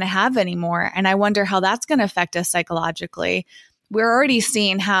not going to have anymore. And I wonder how that's going to affect us psychologically. We're already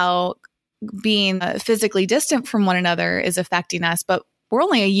seeing how being physically distant from one another is affecting us, but we're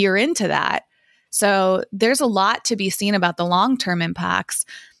only a year into that. So there's a lot to be seen about the long-term impacts.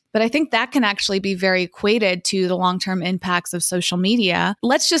 But I think that can actually be very equated to the long-term impacts of social media.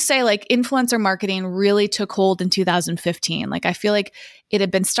 Let's just say like influencer marketing really took hold in 2015. Like, I feel like it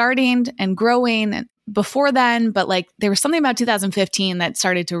had been starting and growing before then, but like there was something about 2015 that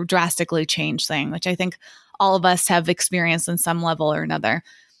started to drastically change things, which I think all of us have experienced in some level or another.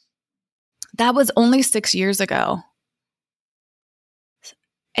 That was only 6 years ago.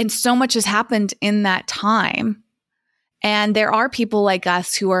 And so much has happened in that time. And there are people like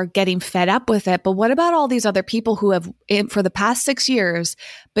us who are getting fed up with it. But what about all these other people who have, for the past 6 years,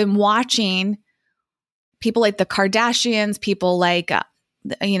 been watching people like the Kardashians, people like,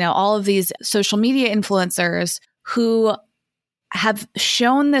 all of these social media influencers who have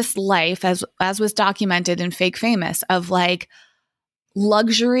shown this life, as was documented in Fake Famous, of like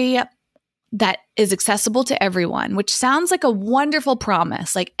luxury that is accessible to everyone, which sounds like a wonderful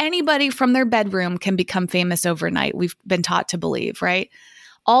promise. Like, anybody from their bedroom can become famous overnight. We've been taught to believe, right?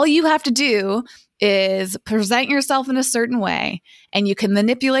 All you have to do is present yourself in a certain way, and you can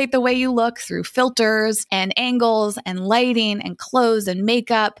manipulate the way you look through filters and angles and lighting and clothes and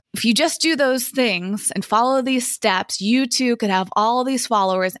makeup. If you just do those things and follow these steps, you too could have all these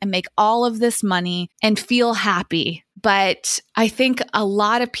followers and make all of this money and feel happy. But I think a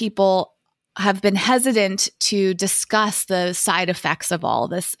lot of people have been hesitant to discuss the side effects of all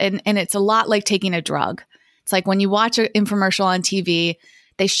this. And it's a lot like taking a drug. It's like when you watch an infomercial on TV,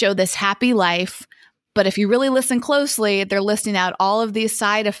 they show this happy life, but if you really listen closely, they're listing out all of these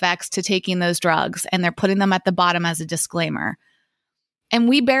side effects to taking those drugs, and they're putting them at the bottom as a disclaimer. And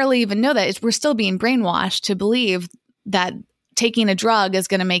we barely even know that. We're still being brainwashed to believe that taking a drug is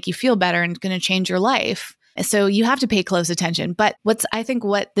going to make you feel better and going to change your life. So you have to pay close attention. But I think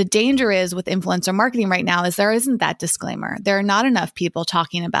what the danger is with influencer marketing right now is there isn't that disclaimer. There are not enough people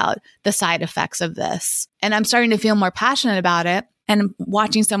talking about the side effects of this. And I'm starting to feel more passionate about it. And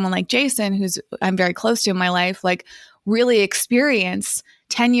watching someone like Jason, I'm very close to in my life, like really experience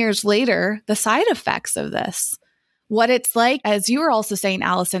 10 years later the side effects of this. What it's like, as you were also saying,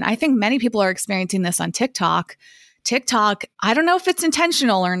 Allison, I think many people are experiencing this on TikTok, TikTok, I don't know if it's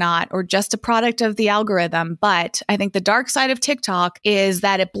intentional or not, or just a product of the algorithm, but I think the dark side of TikTok is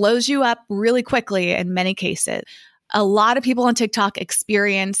that it blows you up really quickly in many cases. A lot of people on TikTok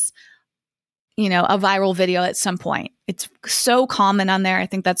experience, a viral video at some point. It's so common on there. I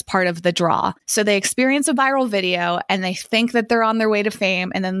think that's part of the draw. So they experience a viral video and they think that they're on their way to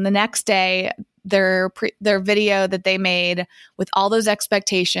fame. And then the next day, their video that they made with all those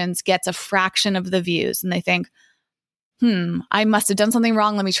expectations gets a fraction of the views. And they think, I must have done something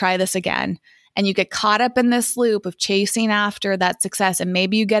wrong. Let me try this again. And you get caught up in this loop of chasing after that success. And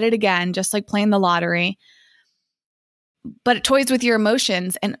maybe you get it again, just like playing the lottery. But it toys with your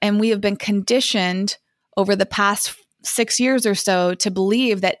emotions. And we have been conditioned over the past 6 years or so to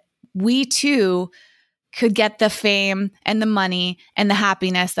believe that we too could get the fame and the money and the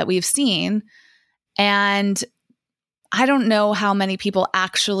happiness that we've seen. And I don't know how many people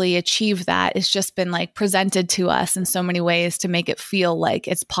actually achieve that. It's just been like presented to us in so many ways to make it feel like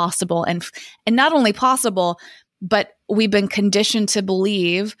it's possible. And not only possible, but we've been conditioned to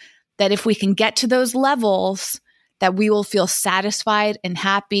believe that if we can get to those levels, that we will feel satisfied and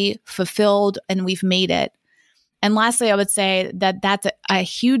happy, fulfilled, and we've made it. And lastly, I would say that that's a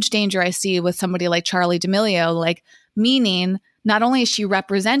huge danger I see with somebody like Charli D'Amelio, like meaning not only is she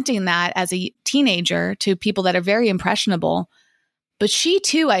representing that as a teenager to people that are very impressionable, but she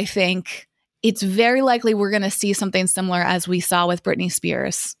too, I think it's very likely we're going to see something similar as we saw with Britney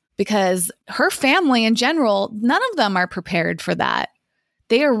Spears, because her family in general, none of them are prepared for that.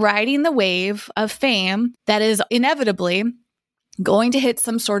 They are riding the wave of fame that is inevitably going to hit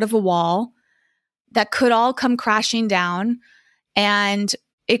some sort of a wall that could all come crashing down. And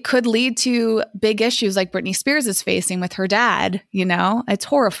it could lead to big issues like Britney Spears is facing with her dad. It's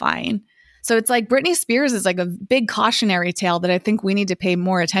horrifying. So it's like Britney Spears is like a big cautionary tale that I think we need to pay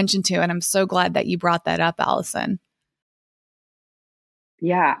more attention to. And I'm so glad that you brought that up, Allison.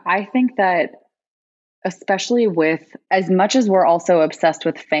 Yeah, I think that especially with, as much as we're also obsessed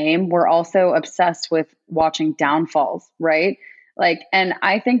with fame, we're also obsessed with watching downfalls, right? And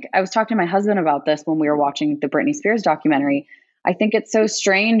I think I was talking to my husband about this when we were watching the Britney Spears documentary. I think it's so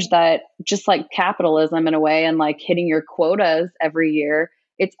strange that just like capitalism in a way and like hitting your quotas every year,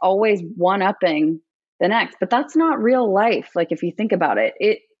 it's always one-upping the next. But that's not real life. Like if you think about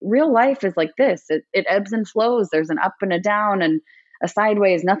it, real life is like this. It ebbs and flows. There's an up and a down and a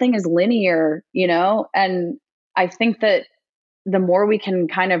sideways. Nothing is linear, And I think that the more we can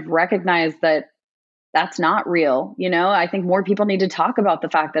kind of recognize that that's not real, I think more people need to talk about the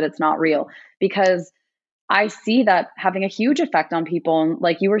fact that it's not real, because I see that having a huge effect on people. And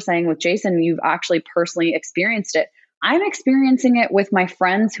like you were saying with Jason, you've actually personally experienced it. I'm experiencing it with my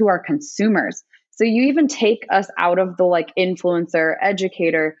friends who are consumers. So you even take us out of the like influencer,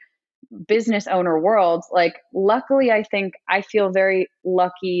 educator, business owner world. Like, luckily, I think I feel very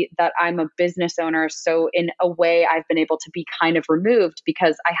lucky that I'm a business owner. So in a way, I've been able to be kind of removed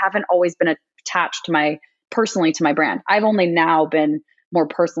because I haven't always been attached to personally to my brand. I've only now been more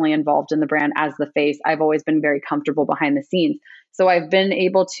personally involved in the brand as the face. I've always been very comfortable behind the scenes. So I've been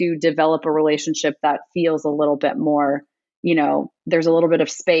able to develop a relationship that feels a little bit more, there's a little bit of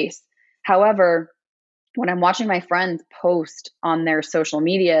space. However, when I'm watching my friends post on their social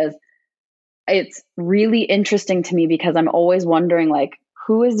medias, it's really interesting to me because I'm always wondering, like,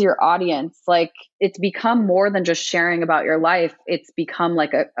 who is your audience? Like, it's become more than just sharing about your life. It's become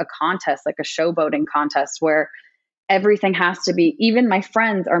like a contest, like a showboating contest where everything has to be, even my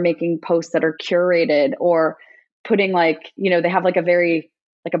friends are making posts that are curated or putting like, they have like a very,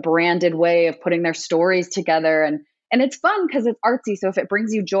 like a branded way of putting their stories together. And it's fun because it's artsy. So if it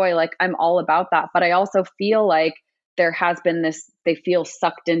brings you joy, like I'm all about that. But I also feel like there has been this, they feel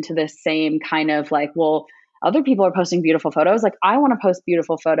sucked into this same kind of like, well, other people are posting beautiful photos. Like I want to post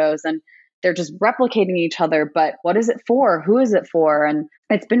beautiful photos, and they're just replicating each other. But what is it for? Who is it for? And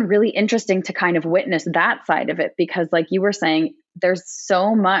it's been really interesting to kind of witness that side of it, because like you were saying, there's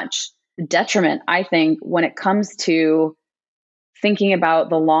so much detriment, I think, when it comes to thinking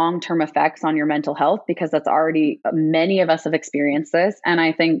about the long-term effects on your mental health, because that's already, many of us have experienced this. And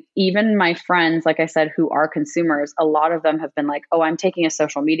I think even my friends, like I said, who are consumers, a lot of them have been like, oh, I'm taking a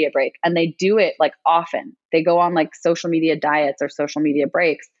social media break. And they do it like often. They go on like social media diets or social media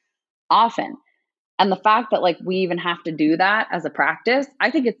breaks often. And the fact that like we even have to do that as a practice,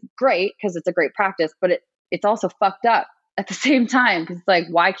 I think it's great because it's a great practice, but it's also fucked up at the same time. Because it's like,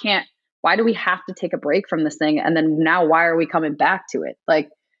 why do we have to take a break from this thing? And then now why are we coming back to it? Like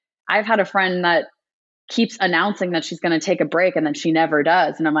I've had a friend that keeps announcing that she's going to take a break and then she never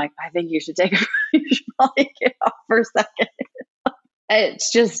does. And I'm like, I think you should take a break. You should probably get off for a second.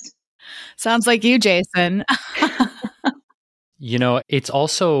 It's just, Sounds like you, Jason. It's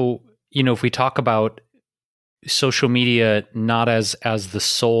also, if we talk about social media not as the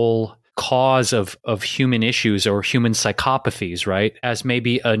sole cause of human issues or human psychopathies, right? As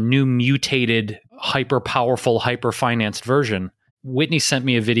maybe a new mutated, hyper powerful, hyper financed version. Whitney sent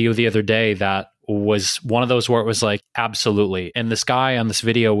me a video the other day that was one of those where it was like, absolutely. And this guy on this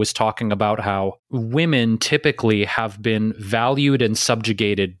video was talking about how women typically have been valued and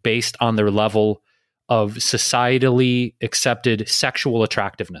subjugated based on their level of societally accepted sexual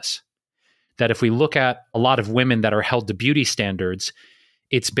attractiveness. That if we look at a lot of women that are held to beauty standards,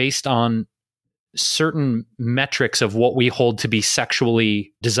 it's based on certain metrics of what we hold to be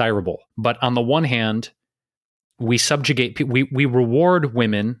sexually desirable. But on the one hand, we subjugate people, we reward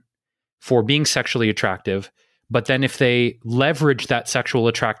women for being sexually attractive, but then if they leverage that sexual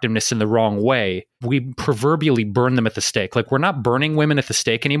attractiveness in the wrong way, we proverbially burn them at the stake. Like, we're not burning women at the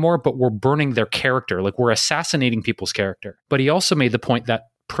stake anymore, but we're burning their character. Like, we're assassinating people's character. But he also made the point that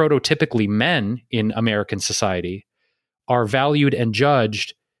prototypically men in American society are valued and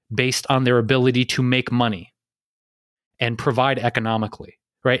judged based on their ability to make money and provide economically.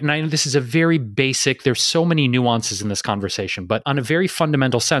 Right. And I know this is a very basic, there's so many nuances in this conversation, but on a very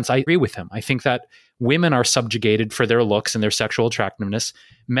fundamental sense, I agree with him. I think that women are subjugated for their looks and their sexual attractiveness.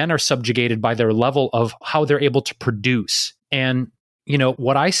 Men are subjugated by their level of how they're able to produce. And,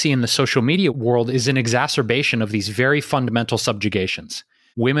 what I see in the social media world is an exacerbation of these very fundamental subjugations.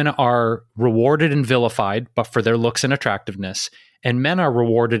 Women are rewarded and vilified, but for their looks and attractiveness, and men are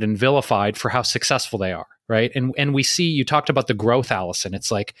rewarded and vilified for how successful they are. Right. And we see, you talked about the growth, Allison. It's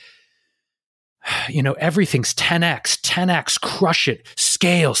like, everything's 10x, crush it,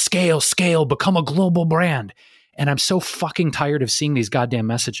 scale, become a global brand. And I'm so fucking tired of seeing these goddamn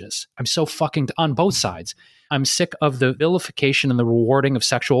messages. I'm so fucking on both sides. I'm sick of the vilification and the rewarding of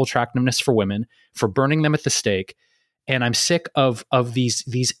sexual attractiveness for women, for burning them at the stake. And I'm sick of these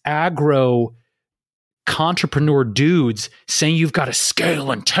aggro entrepreneur dudes saying you've got to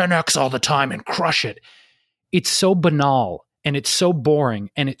scale and 10x all the time and crush it. It's so banal and it's so boring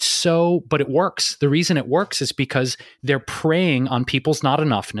and but it works. The reason it works is because they're preying on people's not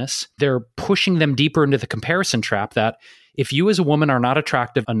enoughness. They're pushing them deeper into the comparison trap that if you as a woman are not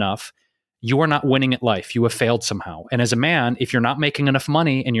attractive enough, you are not winning at life. You have failed somehow. And as a man, if you're not making enough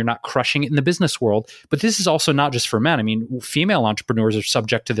money and you're not crushing it in the business world, but this is also not just for men. I mean, female entrepreneurs are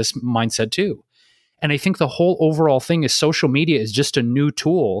subject to this mindset too. And I think the whole overall thing is social media is just a new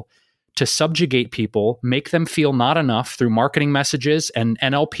tool to subjugate people, make them feel not enough through marketing messages and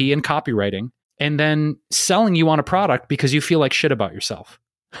NLP and copywriting, and then selling you on a product because you feel like shit about yourself.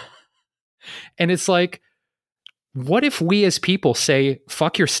 And it's like, what if we as people say,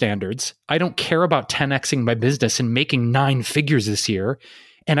 fuck your standards. I don't care about 10xing my business and making 9 figures this year.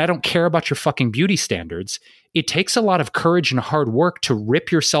 And I don't care about your fucking beauty standards. It takes a lot of courage and hard work to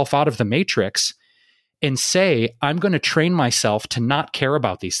rip yourself out of the matrix and say, I'm going to train myself to not care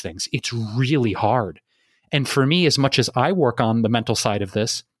about these things. It's really hard. And for me, as much as I work on the mental side of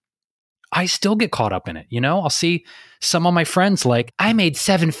this, I still get caught up in it. I'll see some of my friends like, I made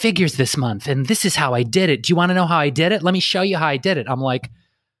 7 figures this month and this is how I did it. Do you want to know how I did it? Let me show you how I did it. I'm like,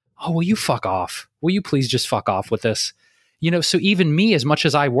 oh, will you fuck off? Will you please just fuck off with this? So even me, as much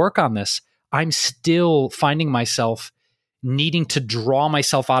as I work on this, I'm still finding myself needing to draw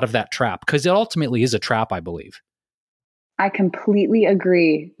myself out of that trap because it ultimately is a trap, I believe. I completely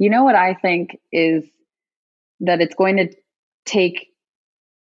agree. You know what I think is that it's going to take,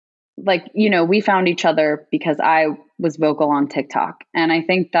 we found each other because I was vocal on TikTok. And I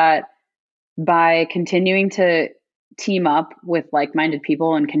think that by continuing to team up with like-minded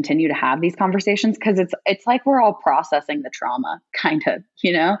people and continue to have these conversations, because it's like we're all processing the trauma, kind of,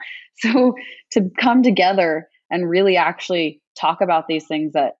 So to come together and really actually talk about these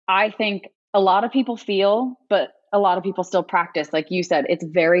things that I think a lot of people feel, but a lot of people still practice. Like you said, it's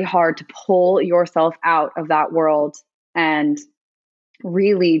very hard to pull yourself out of that world and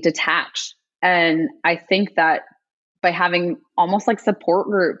really detach. And I think that by having almost like support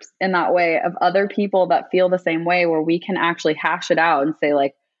groups in that way of other people that feel the same way, where we can actually hash it out and say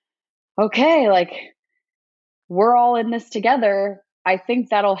like, okay, like we're all in this together. I think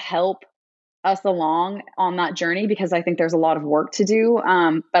that'll help us along on that journey, because I think there's a lot of work to do.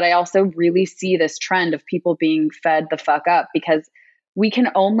 But I also really see this trend of people being fed the fuck up, because we can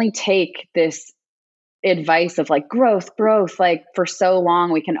only take this advice of like growth, like for so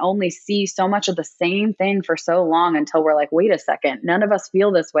long. We can only see so much of the same thing for so long until we're like, wait a second, none of us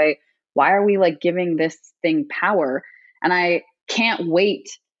feel this way. Why are we like giving this thing power? And I can't wait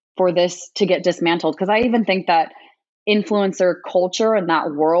for this to get dismantled, because I even think that influencer culture and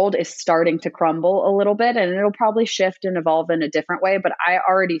that world is starting to crumble a little bit, and it'll probably shift and evolve in a different way. But I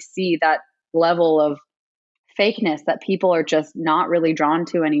already see that level of fakeness that people are just not really drawn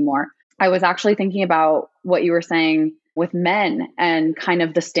to anymore. I was actually thinking about what you were saying with men and kind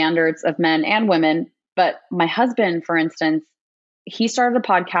of the standards of men and women. But my husband, for instance, he started a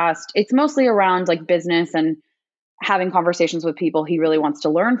podcast. It's mostly around like business and having conversations with people he really wants to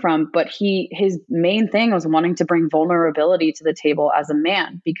learn from. But his main thing was wanting to bring vulnerability to the table as a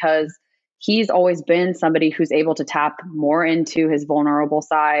man, because he's always been somebody who's able to tap more into his vulnerable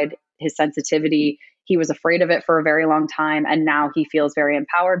side, his sensitivity. He was afraid of it for a very long time, and now he feels very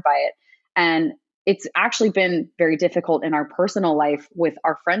empowered by it. And it's actually been very difficult in our personal life with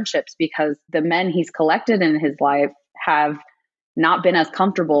our friendships, because the men he's collected in his life have not been as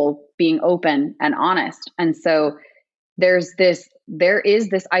comfortable being open and honest. And so there is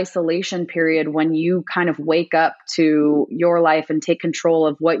this isolation period when you kind of wake up to your life and take control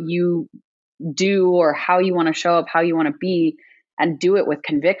of what you do or how you want to show up, how you want to be, and do it with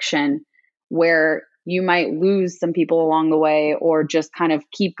conviction, where you might lose some people along the way or just kind of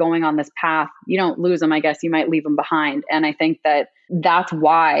keep going on this path. You don't lose them, I guess, you might leave them behind. And I think that that's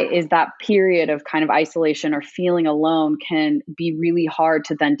why is that period of kind of isolation or feeling alone can be really hard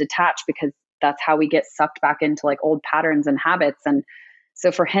to then detach, because that's how we get sucked back into like old patterns and habits. And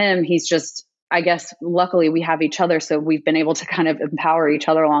so for him, he's just, I guess, luckily we have each other. So we've been able to kind of empower each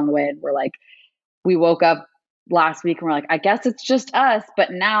other along the way. And we're like, we woke up last week and we're like, I guess it's just us.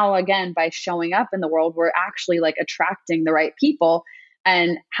 But now again, by showing up in the world, we're actually like attracting the right people.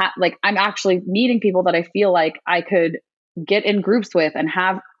 And like, I'm actually meeting people that I feel like I could get in groups with and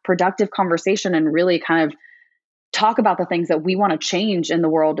have productive conversation and really kind of talk about the things that we want to change in the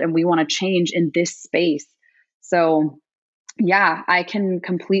world and we want to change in this space. So yeah, I can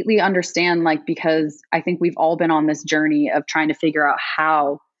completely understand, like, because I think we've all been on this journey of trying to figure out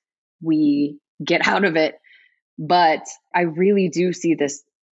how we get out of it. But I really do see this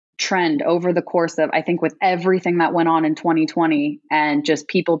trend over the course of, I think with everything that went on in 2020 and just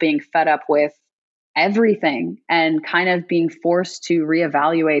people being fed up with everything and kind of being forced to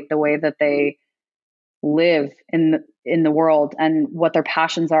reevaluate the way that they live in the world and what their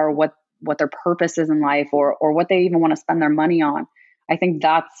passions are, what their purpose is in life, or what they even want to spend their money on. I think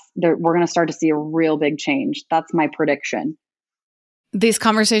we're going to start to see a real big change. That's my prediction. These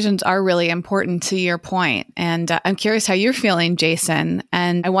conversations are really important, to your point. And I'm curious how you're feeling, Jason.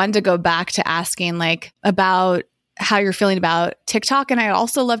 And I wanted to go back to asking like about how you're feeling about TikTok. And I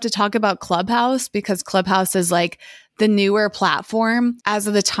also love to talk about Clubhouse, because Clubhouse is like the newer platform. As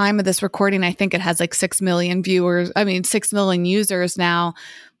of the time of this recording, I think it has like 6 million users now.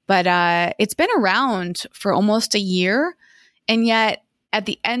 But it's been around for almost a year. And yet at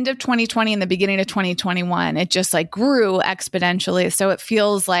the end of 2020 and the beginning of 2021, it just like grew exponentially. So it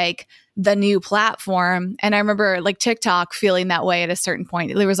feels like the new platform. And I remember like TikTok feeling that way at a certain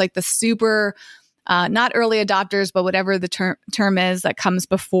point. There was like the super, not early adopters, but whatever the term is that comes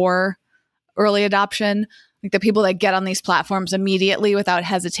before early adoption, like the people that get on these platforms immediately without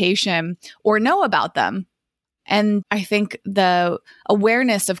hesitation or know about them. And I think the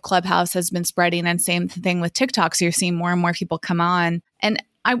awareness of Clubhouse has been spreading, and same thing with TikTok. So you're seeing more and more people come on. And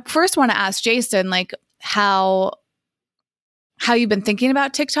I first want to ask Jason, like how you've been thinking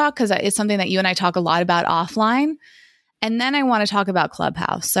about TikTok, because it's something that you and I talk a lot about offline. And then I want to talk about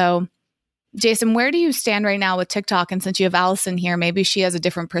Clubhouse. So Jason, where do you stand right now with TikTok? And since you have Allison here, maybe she has a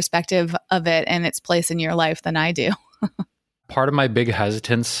different perspective of it and its place in your life than I do. Part of my big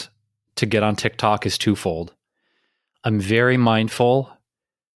hesitance to get on TikTok is twofold. I'm very mindful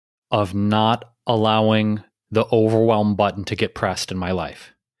of not allowing the overwhelm button to get pressed in my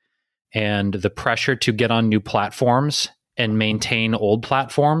life. And the pressure to get on new platforms and maintain old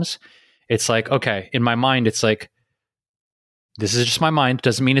platforms, it's like, okay, in my mind, it's like, this is just my mind.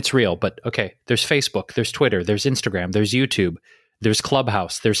 Doesn't mean it's real, but okay, there's Facebook, there's Twitter, there's Instagram, there's YouTube, there's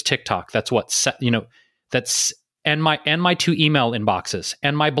Clubhouse, there's TikTok. That's and my 2 email inboxes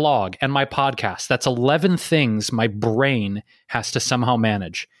and my blog and my podcast. That's 11 things my brain has to somehow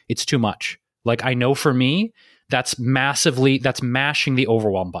manage. It's too much. Like, I know for me, that's mashing the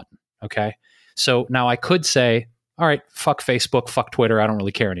overwhelm button. Okay. So now I could say, all right, fuck Facebook, fuck Twitter. I don't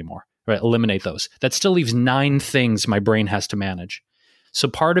really care anymore. Right? Eliminate those. That still leaves 9 things my brain has to manage. So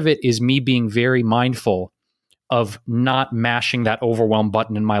part of it is me being very mindful of not mashing that overwhelm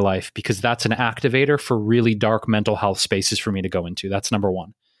button in my life, because that's an activator for really dark mental health spaces for me to go into. That's number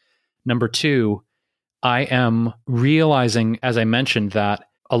 1. Number 2, I am realizing, as I mentioned, that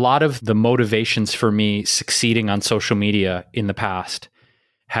a lot of the motivations for me succeeding on social media in the past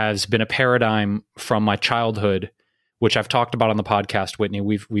has been a paradigm from my childhood which I've talked about on the podcast, Whitney.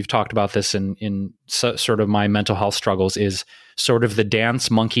 We've talked about this in sort of my mental health struggles, is sort of the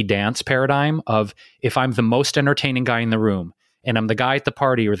dance monkey dance paradigm of, if I'm the most entertaining guy in the room and I'm the guy at the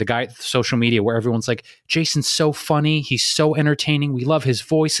party or the guy at social media where everyone's like, Jason's so funny, he's so entertaining, we love his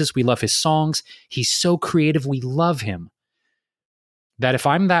voices, we love his songs, he's so creative, we love him. That if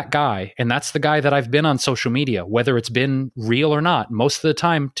I'm that guy, and that's the guy that I've been on social media, whether it's been real or not, most of the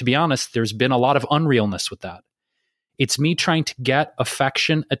time, to be honest, there's been a lot of unrealness with that. It's me trying to get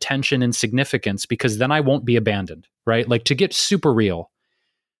affection, attention, and significance, because then I won't be abandoned, right? Like, to get super real,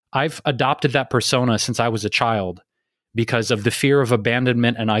 I've adopted that persona since I was a child because of the fear of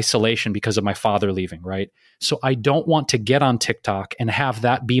abandonment and isolation because of my father leaving, right? So I don't want to get on TikTok and have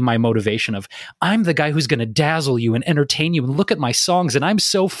that be my motivation of, I'm the guy who's going to dazzle you and entertain you and look at my songs and I'm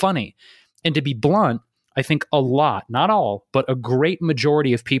so funny. And to be blunt, I think a lot, not all, but a great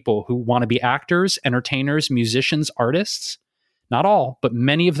majority of people who want to be actors, entertainers, musicians, artists, not all, but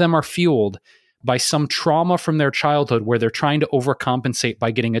many of them are fueled by some trauma from their childhood where they're trying to overcompensate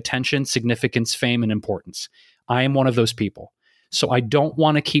by getting attention, significance, fame, and importance. I am one of those people. So I don't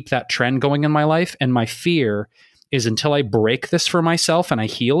want to keep that trend going in my life. And my fear is, until I break this for myself and I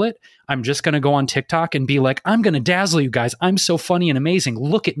heal it, I'm just going to go on TikTok and be like, I'm going to dazzle you guys. I'm so funny and amazing.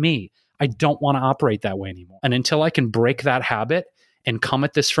 Look at me. I don't want to operate that way anymore. And until I can break that habit and come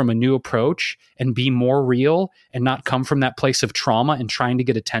at this from a new approach and be more real and not come from that place of trauma and trying to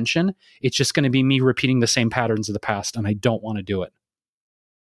get attention, it's just going to be me repeating the same patterns of the past. And I don't want to do it.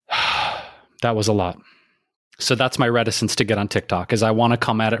 That was a lot. So that's my reticence to get on TikTok, is I want to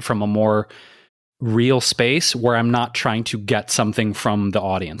come at it from a more real space where I'm not trying to get something from the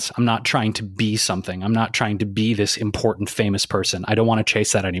audience. I'm not trying to be something. I'm not trying to be this important, famous person. I don't want to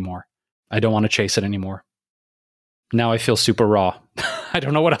chase that anymore. I don't want to chase it anymore. Now I feel super raw. I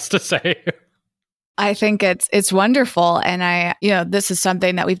don't know what else to say. I think it's wonderful. And this is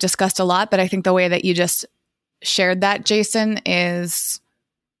something that we've discussed a lot, but I think the way that you just shared that, Jason, is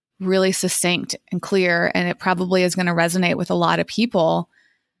really succinct and clear, and it probably is going to resonate with a lot of people.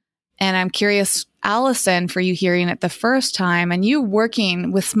 And I'm curious, Allison, for you hearing it the first time and you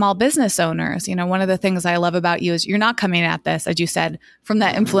working with small business owners, one of the things I love about you is you're not coming at this, as you said, from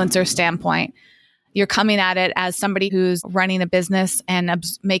that influencer standpoint. You're coming at it as somebody who's running a business and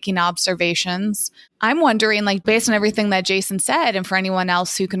making observations. I'm wondering, like, based on everything that Jason said, and for anyone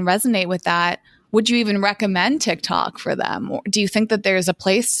else who can resonate with that, would you even recommend TikTok for them? Or do you think that there's a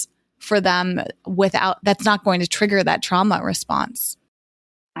place for them that's not going to trigger that trauma response?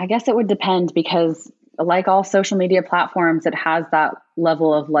 I guess it would depend, because like all social media platforms, it has that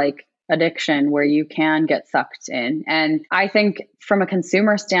level of like addiction where you can get sucked in. And I think from a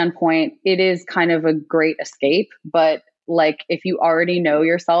consumer standpoint, it is kind of a great escape. But like, if you already know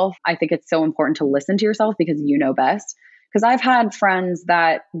yourself, I think it's so important to listen to yourself because you know best. Because I've had friends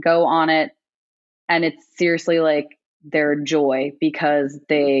that go on it and it's seriously like their joy because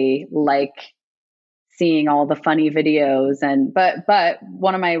they like seeing all the funny videos. And but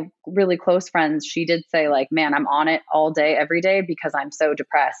one of my really close friends, she did say like, man, I'm on it all day, every day because I'm so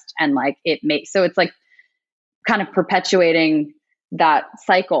depressed. And like so it's like kind of perpetuating that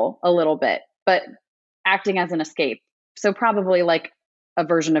cycle a little bit, but acting as an escape. So probably like a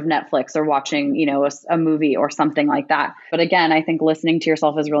version of Netflix or watching, a movie or something like that. But again, I think listening to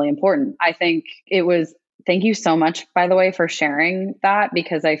yourself is really important. I think thank you so much, by the way, for sharing that,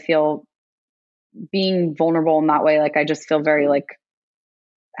 because I feel being vulnerable in that way, like I just feel very like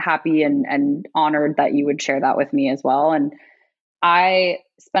happy and honored that you would share that with me as well. And I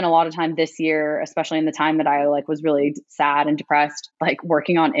spent a lot of time this year, especially in the time that I like was really sad and depressed, like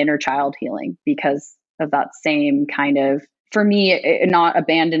working on inner child healing because of that same kind of, for me, not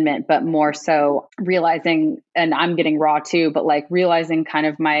abandonment, but more so realizing, and I'm getting raw too, but like realizing kind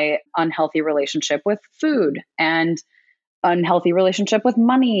of my unhealthy relationship with food and unhealthy relationship with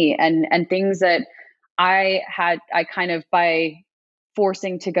money and things that I kind of, by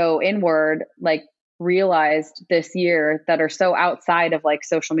forcing to go inward, like realized this year that are so outside of like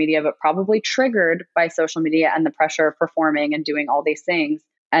social media, but probably triggered by social media and the pressure of performing and doing all these things.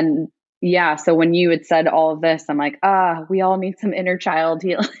 And yeah, so when you had said all of this, I'm like, we all need some inner child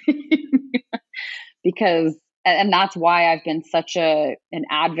healing because, and that's why I've been such an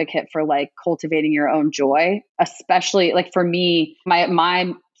advocate for like cultivating your own joy, especially like for me,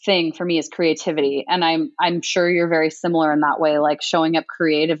 my thing for me is creativity. And I'm sure you're very similar in that way. Like showing up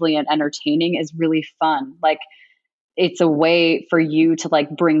creatively and entertaining is really fun. Like it's a way for you to like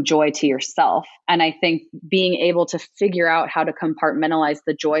bring joy to yourself. And I think being able to figure out how to compartmentalize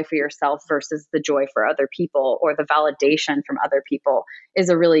the joy for yourself versus the joy for other people or the validation from other people is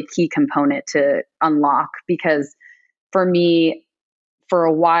a really key component to unlock, because for me, for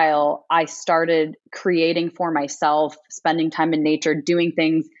a while, I started creating for myself, spending time in nature, doing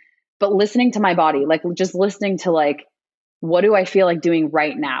things, but listening to my body, like just listening to like, what do I feel like doing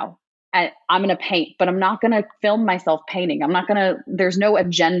right now? And I'm going to paint, but I'm not going to film myself painting. There's no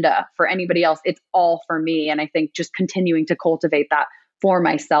agenda for anybody else. It's all for me. And I think just continuing to cultivate that for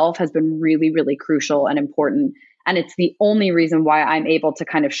myself has been really, really crucial and important. And it's the only reason why I'm able to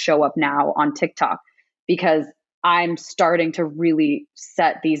kind of show up now on TikTok, because I'm starting to really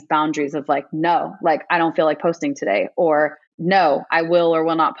set these boundaries of like, no, like I don't feel like posting today, or no, I will or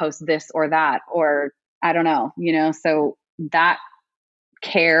will not post this or that, or I don't know, so that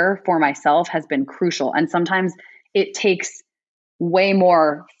care for myself has been crucial. And sometimes it takes way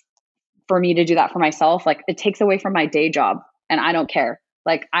more for me to do that for myself. Like it takes away from my day job and I don't care.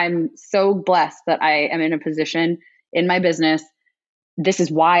 Like I'm so blessed that I am in a position in my business. This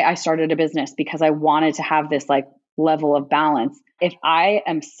is why I started a business, because I wanted to have this like level of balance. If I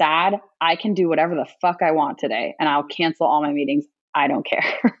am sad, I can do whatever the fuck I want today and I'll cancel all my meetings. I don't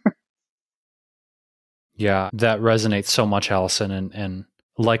care. Yeah, that resonates so much, Allison. And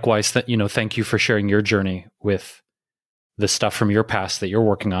likewise, thank you for sharing your journey with the stuff from your past that you're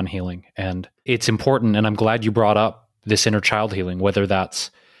working on healing. And it's important. And I'm glad you brought up this inner child healing, whether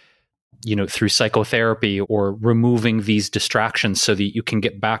that's, through psychotherapy or removing these distractions so that you can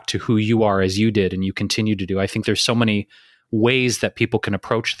get back to who you are as you did and you continue to do. I think there's so many ways that people can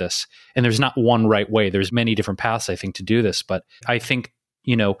approach this. And there's not one right way. There's many different paths, I think, to do this. But I think,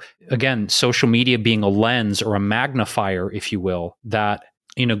 again, social media being a lens or a magnifier, if you will, that,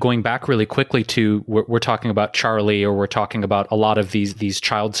 going back really quickly to, we're talking about Charlie, or we're talking about a lot of these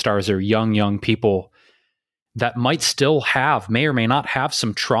child stars or young people that might still may or may not have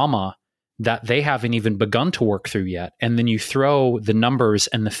some trauma that they haven't even begun to work through yet. And then you throw the numbers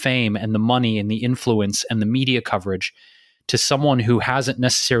and the fame and the money and the influence and the media coverage to someone who hasn't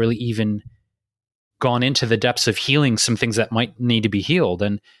necessarily even gone into the depths of healing some things that might need to be healed.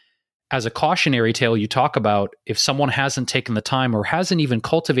 And as a cautionary tale, you talk about if someone hasn't taken the time or hasn't even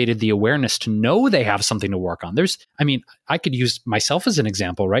cultivated the awareness to know they have something to work on. I could use myself as an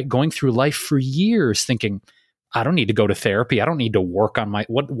example, right? Going through life for years thinking, I don't need to go to therapy. I don't need to work on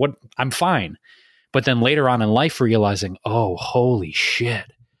what I'm fine. But then later on in life, realizing, oh, holy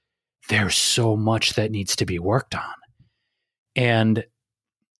shit, there's so much that needs to be worked on. And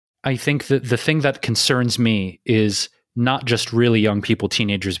I think that the thing that concerns me is not just really young people,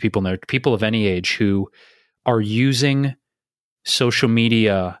 teenagers, people of any age who are using social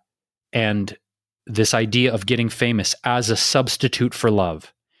media and this idea of getting famous as a substitute for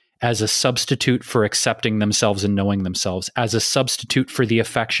love, as a substitute for accepting themselves and knowing themselves, as a substitute for the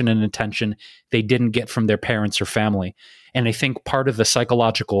affection and attention they didn't get from their parents or family. And I think part of the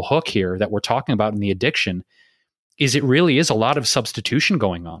psychological hook here that we're talking about in the addiction is it really is a lot of substitution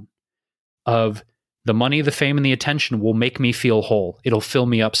going on of the money, the fame, and the attention will make me feel whole. It'll fill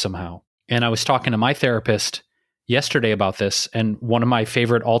me up somehow. And I was talking to my therapist yesterday about this, and one of my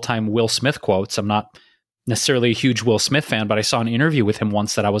favorite all-time Will Smith quotes, I'm not necessarily a huge Will Smith fan, but I saw an interview with him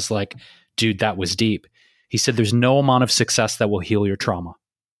once that I was like, dude, that was deep. He said, there's no amount of success that will heal your trauma.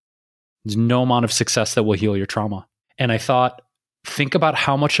 There's no amount of success that will heal your trauma. And I thought, think about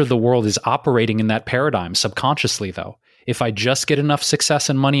how much of the world is operating in that paradigm subconsciously, though. If I just get enough success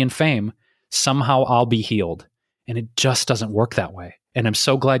and money and fame, somehow I'll be healed. And it just doesn't work that way. And I'm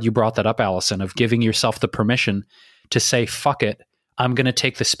so glad you brought that up, Allison, of giving yourself the permission to say, fuck it. I'm going to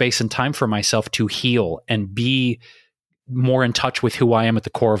take the space and time for myself to heal and be more in touch with who I am at the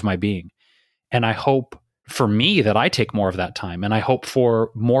core of my being. And I hope for me that I take more of that time. And I hope for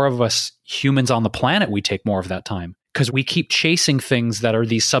more of us humans on the planet, we take more of that time. Because we keep chasing things that are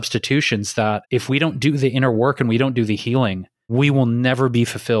these substitutions that if we don't do the inner work and we don't do the healing, we will never be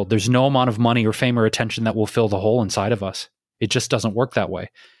fulfilled. There's no amount of money or fame or attention that will fill the hole inside of us. It just doesn't work that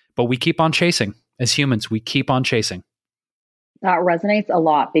way. But we keep on chasing. As humans, we keep on chasing. That resonates a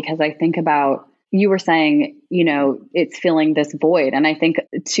lot because I think about, you were saying, it's filling this void. And I think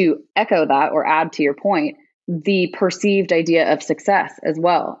to echo that or add to your point, the perceived idea of success as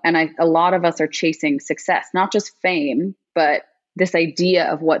well. And a lot of us are chasing success, not just fame, but this idea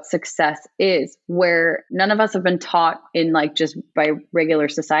of what success is, where none of us have been taught in like just by regular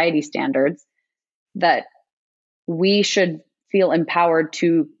society standards that we should feel empowered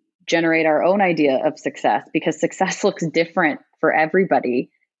to generate our own idea of success, because success looks different for everybody.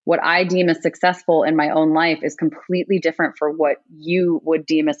 What I deem as successful in my own life is completely different for what you would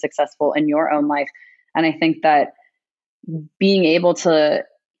deem as successful in your own life. And I think that being able to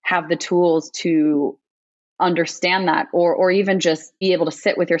have the tools to understand that, or even just be able to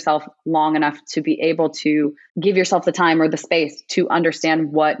sit with yourself long enough to be able to give yourself the time or the space to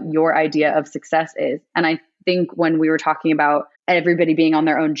understand what your idea of success is. And I think when we were talking about everybody being on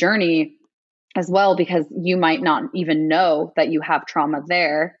their own journey as well, because you might not even know that you have trauma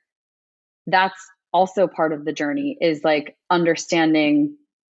there, that's also part of the journey, is like understanding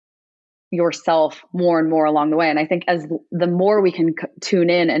yourself more and more along the way. And I think as the more we can tune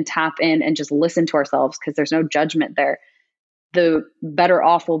in and tap in and just listen to ourselves, because there's no judgment there, the better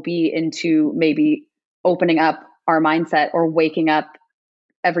off we'll be into maybe opening up our mindset or waking up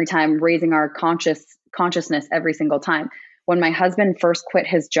every time, raising our consciousness every single time. When my husband first quit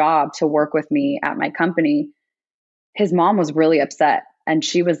his job to work with me at my company, his mom was really upset. And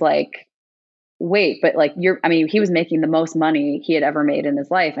she was like, wait, but like he was making the most money he had ever made in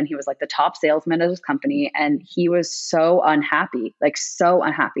his life. And he was like the top salesman at his company. And he was so unhappy, like so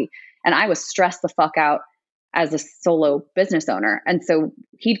unhappy. And I was stressed the fuck out as a solo business owner. And so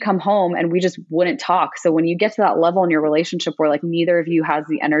he'd come home and we just wouldn't talk. So when you get to that level in your relationship where like neither of you has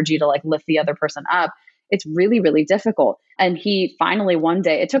the energy to like lift the other person up, it's really, really difficult. And he finally one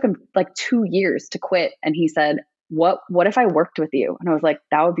day, it took him like 2 years to quit. And he said, what if I worked with you? And I was like,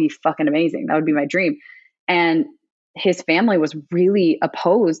 that would be fucking amazing. That would be my dream. And his family was really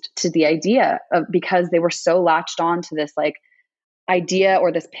opposed to the idea because they were so latched on to this like idea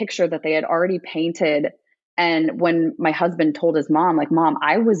or this picture that they had already painted. And when my husband told his mom, like, Mom,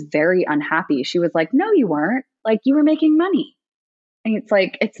 I was very unhappy, she was like, no, you weren't. Like, you were making money. And it's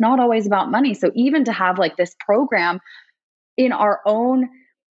like, it's not always about money. So even to have like this program in our own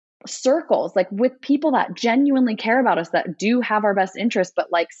circles, like with people that genuinely care about us, that do have our best interest,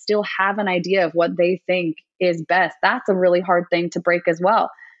 but like still have an idea of what they think is best, that's a really hard thing to break as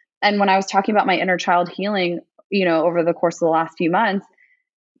well. And when I was talking about my inner child healing, over the course of the last few months,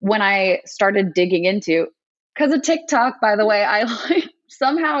 when I started digging into, because of TikTok, by the way, I like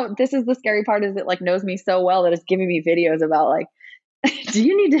somehow, this is the scary part, is it like knows me so well that it's giving me videos about like, do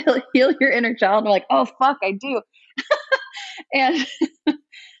you need to heal your inner child? I'm like, oh fuck, I do. And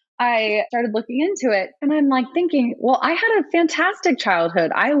I started looking into it and I'm like thinking, well, I had a fantastic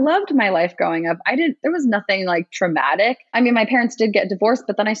childhood. I loved my life growing up. There was nothing like traumatic. I mean, my parents did get divorced,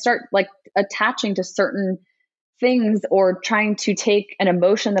 but then I start like attaching to certain things or trying to take an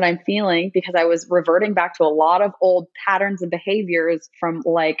emotion that I'm feeling, because I was reverting back to a lot of old patterns and behaviors from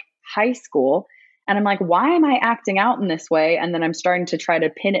like high school. And I'm like, why am I acting out in this way? And then I'm starting to try to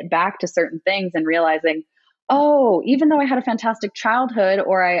pin it back to certain things and realizing, oh, even though I had a fantastic childhood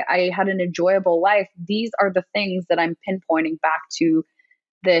or I had an enjoyable life, these are the things that I'm pinpointing back to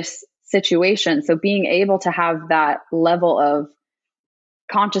this situation. So being able to have that level of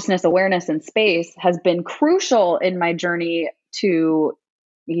consciousness, awareness, and space has been crucial in my journey to,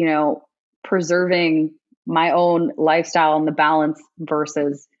 preserving my own lifestyle and the balance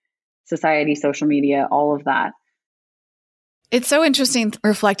versus society, social media, all of that. It's so interesting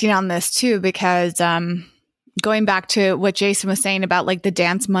reflecting on this too, because going back to what Jason was saying about like the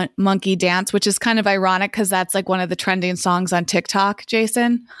dance monkey dance, which is kind of ironic because that's like one of the trending songs on TikTok,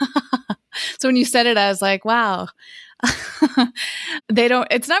 Jason. So when you said it, I was like, wow,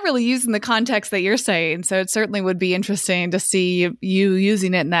 it's not really used in the context that you're saying. So it certainly would be interesting to see you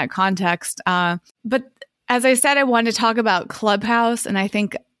using it in that context. But as I said, I wanted to talk about Clubhouse, and I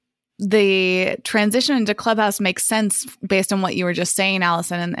think the transition into Clubhouse makes sense based on what you were just saying,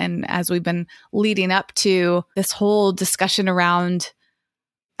 Allison. And as we've been leading up to this whole discussion around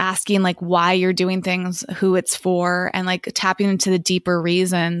asking like why you're doing things, who it's for, and like tapping into the deeper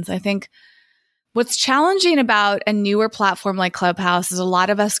reasons. I think what's challenging about a newer platform like Clubhouse is a lot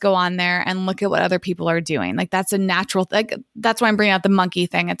of us go on there and look at what other people are doing. Like that's a natural, like that's why I'm bringing out the monkey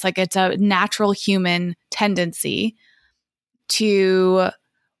thing. It's like, it's a natural human tendency to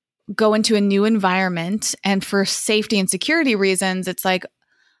go into a new environment, and for safety and security reasons, it's like,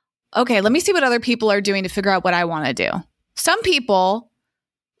 okay, let me see what other people are doing to figure out what I want to do. Some people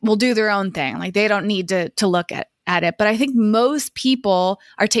will do their own thing. Like they don't need to look at it. But I think most people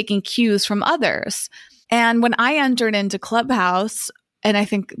are taking cues from others. And when I entered into Clubhouse, and I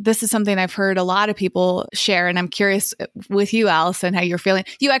think this is something I've heard a lot of people share, and I'm curious with you, Allison, how you're feeling.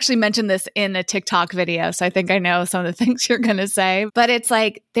 You actually mentioned this in a TikTok video, so I think I know some of the things you're going to say. But it's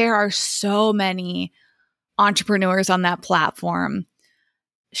like there are so many entrepreneurs on that platform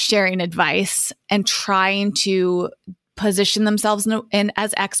sharing advice and trying to position themselves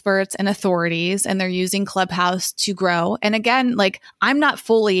as experts and authorities, and they're using Clubhouse to grow. And again, like I'm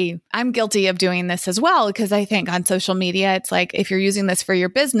guilty of doing this as well, because I think on social media, it's like, if you're using this for your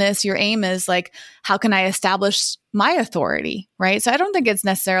business, your aim is like, how can I establish my authority? Right. So I don't think it's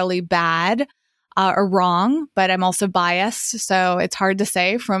necessarily bad. are wrong, but I'm also biased. So it's hard to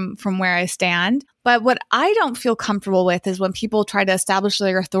say from where I stand. But what I don't feel comfortable with is when people try to establish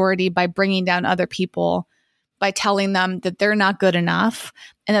their authority by bringing down other people, by telling them that they're not good enough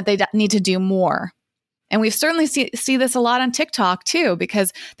and that they need to do more. And we've certainly see this a lot on TikTok too,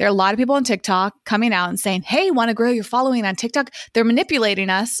 because there are a lot of people on TikTok coming out and saying, hey, want to grow your following on TikTok? They're manipulating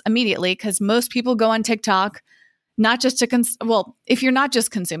us immediately because most people go on TikTok not just to, if you're not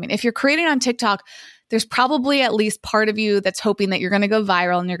just consuming, if you're creating on TikTok, there's probably at least part of you that's hoping that you're going to go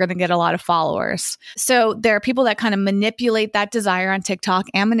viral and you're going to get a lot of followers. So there are people that kind of manipulate that desire on TikTok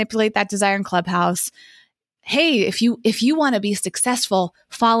and manipulate that desire in Clubhouse. Hey, if you want to be successful,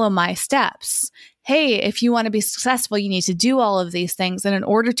 follow my steps. Hey, if you want to be successful, you need to do all of these things. And in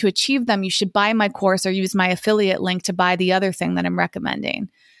order to achieve them, you should buy my course or use my affiliate link to buy the other thing that I'm recommending.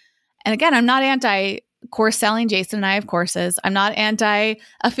 And again, I'm not anti-course selling. Jason and I have courses. I'm not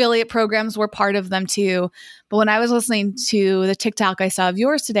anti-affiliate programs. We're part of them too. But when I was listening to the TikTok I saw of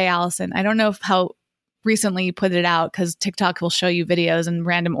yours today, Allison, I don't know how recently you put it out because TikTok will show you videos in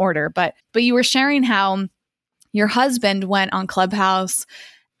random order. But you were sharing how your husband went on Clubhouse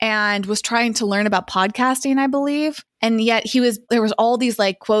and was trying to learn about podcasting, I believe. And yet there was all these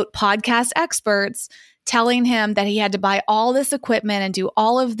like, quote, podcast experts telling him that he had to buy all this equipment and do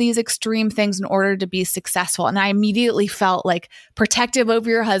all of these extreme things in order to be successful. And I immediately felt like protective over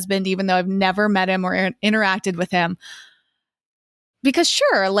your husband, even though I've never met him or interacted with him. Because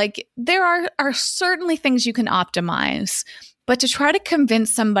sure, like there are certainly things you can optimize. But to try to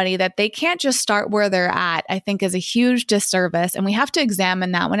convince somebody that they can't just start where they're at, I think is a huge disservice. And we have to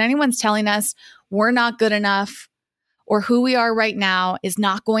examine that. When anyone's telling us we're not good enough or who we are right now is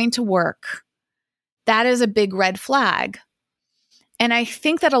not going to work, that is a big red flag. And I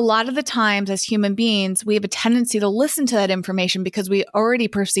think that a lot of the times as human beings, we have a tendency to listen to that information because we already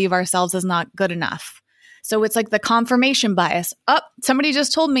perceive ourselves as not good enough. So it's like the confirmation bias. Somebody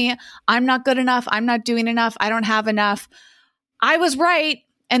just told me I'm not good enough. I'm not doing enough. I don't have enough. I was right,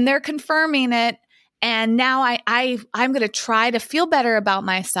 and they're confirming it. And now I'm going to try to feel better about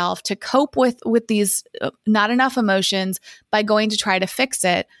myself, to cope with these not enough emotions by going to try to fix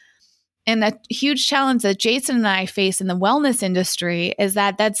it. And the huge challenge that Jason and I face in the wellness industry is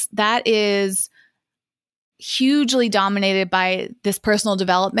that is hugely dominated by this personal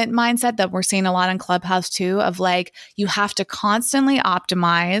development mindset that we're seeing a lot in Clubhouse too, of like, you have to constantly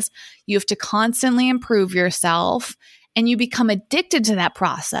optimize, you have to constantly improve yourself. And you become addicted to that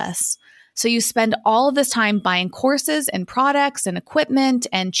process. So you spend all of this time buying courses and products and equipment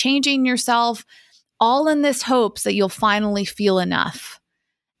and changing yourself, all in this hopes that you'll finally feel enough.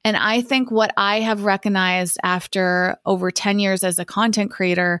 And I think what I have recognized after over 10 years as a content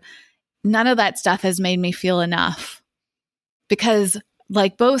creator, none of that stuff has made me feel enough. Because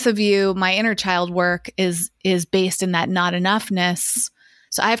like both of you, my inner child work is based in that not enoughness.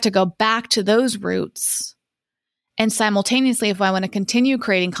 So I have to go back to those roots. And simultaneously, if I want to continue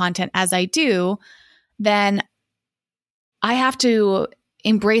creating content as I do, then I have to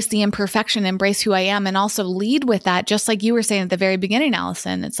embrace the imperfection, embrace who I am, and also lead with that. Just like you were saying at the very beginning,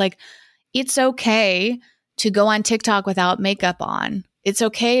 Allison, it's like, it's okay to go on TikTok without makeup on. It's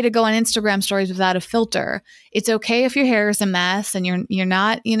okay to go on Instagram stories without a filter. It's okay if your hair is a mess and you're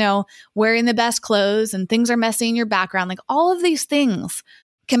not, wearing the best clothes and things are messy in your background. Like all of these things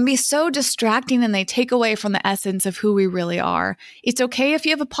can be so distracting and they take away from the essence of who we really are. It's okay if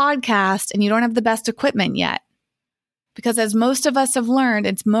you have a podcast and you don't have the best equipment yet. Because as most of us have learned,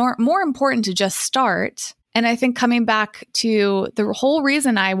 it's more important to just start. And I think coming back to the whole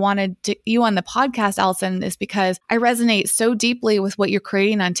reason I wanted you on the podcast, Allison, is because I resonate so deeply with what you're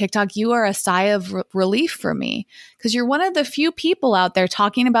creating on TikTok. You are a sigh of relief for me because you're one of the few people out there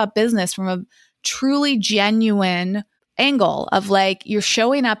talking about business from a truly genuine angle of like, you're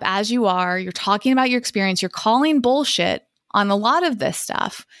showing up as you are, you're talking about your experience, you're calling bullshit on a lot of this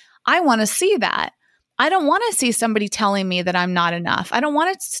stuff. I want to see that. I don't want to see somebody telling me that I'm not enough. I don't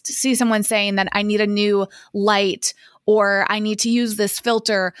want to see someone saying that I need a new light or I need to use this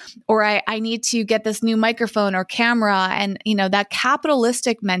filter or I need to get this new microphone or camera and, that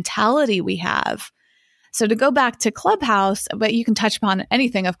capitalistic mentality we have. So to go back to Clubhouse, but you can touch upon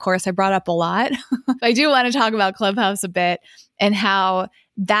anything, of course, I brought up a lot. I do want to talk about Clubhouse a bit and how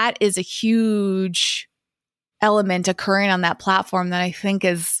that is a huge element occurring on that platform that I think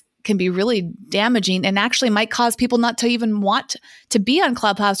can be really damaging and actually might cause people not to even want to be on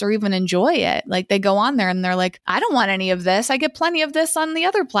Clubhouse or even enjoy it. Like they go on there and they're like, I don't want any of this. I get plenty of this on the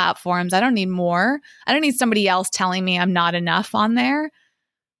other platforms. I don't need more. I don't need somebody else telling me I'm not enough on there.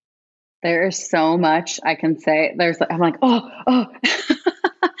 There is so much I can say. I'm like, oh.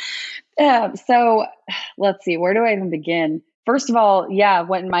 Yeah. So let's see, where do I even begin? First of all, yeah,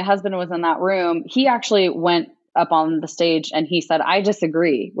 when my husband was in that room, he actually went up on the stage and he said, I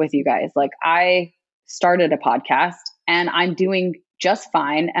disagree with you guys. Like, I started a podcast and I'm doing just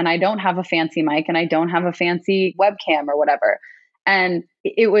fine. And I don't have a fancy mic and I don't have a fancy webcam or whatever. And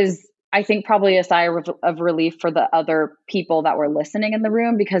it was, I think, probably a sigh of relief for the other people that were listening in the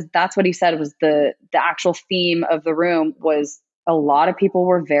room, because that's what he said was the actual theme of the room was a lot of people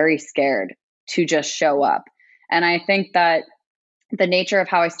were very scared to just show up. And I think that the nature of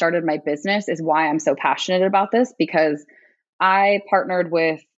how I started my business is why I'm so passionate about this, because I partnered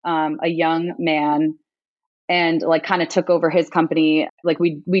with a young man and like kind of took over his company. Like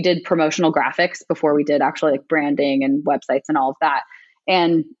we did promotional graphics before we did actually like branding and websites and all of that.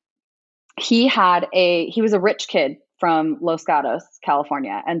 And he was a rich kid from Los Gatos,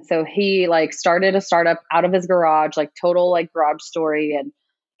 California. And so he like started a startup out of his garage, like total like garage story. And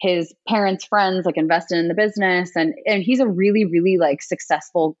his parents' friends like invested in the business. And he's a really, really like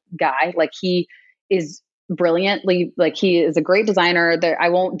successful guy. Like he is brilliantly, like he is a great designer. I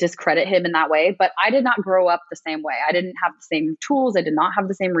won't discredit him in that way, but I did not grow up the same way. I didn't have the same tools. I did not have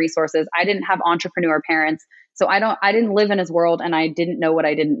the same resources. I didn't have entrepreneur parents. So I didn't live in his world and I didn't know what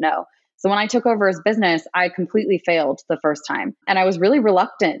I didn't know. So when I took over his business, I completely failed the first time. And I was really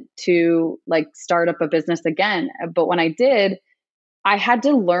reluctant to like start up a business again. But when I did, I had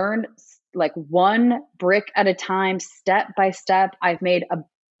to learn like one brick at a time, step by step. I've made a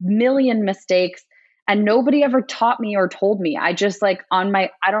million mistakes and nobody ever taught me or told me. I just like I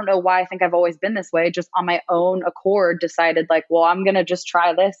don't know why I think I've always been this way, just on my own accord decided like, well, I'm going to just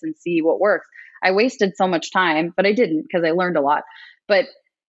try this and see what works. I wasted so much time, but I didn't, because I learned a lot. But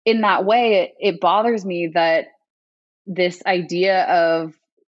in that way, it bothers me that this idea of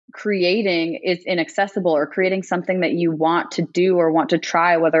creating is inaccessible, or creating something that you want to do or want to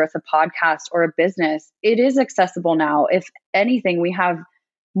try, whether it's a podcast or a business. It is accessible now. If anything, we have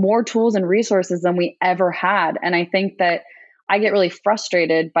more tools and resources than we ever had. And I think that I get really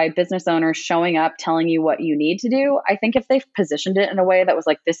frustrated by business owners showing up, telling you what you need to do. I think if they've positioned it in a way that was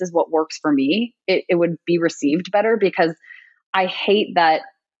like, this is what works for me, it would be received better, because I hate that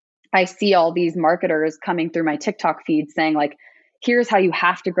I see all these marketers coming through my TikTok feed saying like, here's how you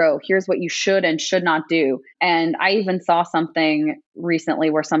have to grow. Here's what you should and should not do. And I even saw something recently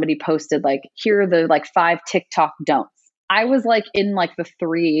where somebody posted like, here are the like 5 TikTok don'ts. I was like in like the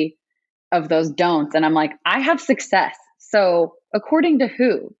 3 of those don'ts. And I'm like, I have success. So according to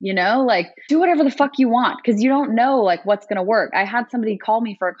who, like do whatever the fuck you want, because you don't know like what's going to work. I had somebody call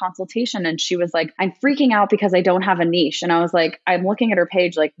me for a consultation and she was like, I'm freaking out because I don't have a niche. And I was like, I'm looking at her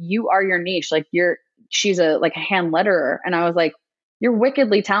page, like you are your niche. Like she's a hand letterer. And I was like, you're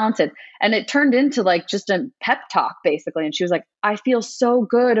wickedly talented. And it turned into like just a pep talk basically. And she was like, I feel so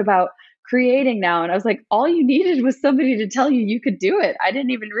good about creating now. And I was like, all you needed was somebody to tell you could do it. I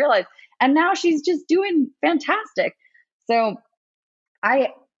didn't even realize. And now she's just doing fantastic. So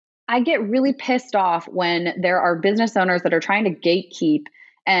I get really pissed off when there are business owners that are trying to gatekeep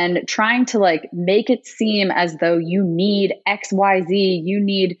and trying to like make it seem as though you need XYZ, you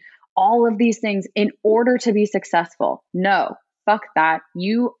need all of these things in order to be successful. No, fuck that.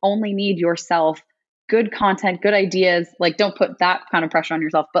 You only need yourself, good content, good ideas. Like don't put that kind of pressure on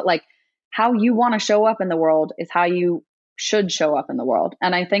yourself, but like how you want to show up in the world is how you should show up in the world.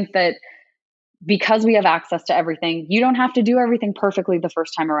 And I think that because we have access to everything, you don't have to do everything perfectly the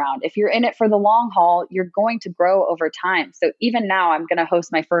first time around. If you're in it for the long haul, you're going to grow over time. So even now, I'm going to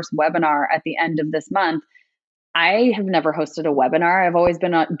host my first webinar at the end of this month. I have never hosted a webinar. I've always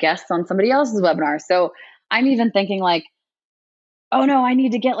been a guest on somebody else's webinar. So I'm even thinking like, oh no, I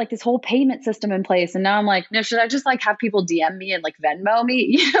need to get like this whole payment system in place. And now I'm like, no, should I just like have people DM me and like Venmo me?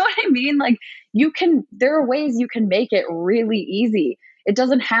 You know what I mean? Like there are ways you can make it really easy. It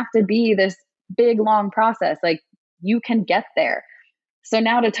doesn't have to be this big, long process. Like you can get there. So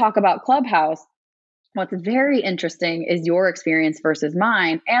now to talk about Clubhouse, what's very interesting is your experience versus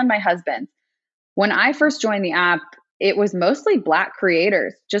mine and my husband's. When I first joined the app, it was mostly Black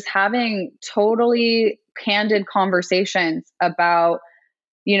creators just having totally candid conversations about,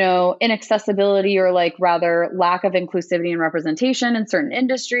 inaccessibility or like rather lack of inclusivity and representation in certain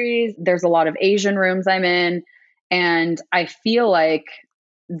industries. There's a lot of Asian rooms I'm in, and I feel like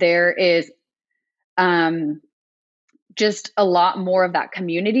there is just a lot more of that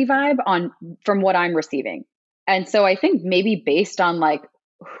community vibe from what I'm receiving. And so I think maybe based on like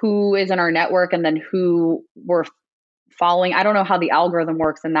who is in our network and then who we're following. I don't know how the algorithm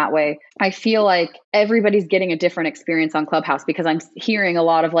works in that way. I feel like everybody's getting a different experience on Clubhouse because I'm hearing a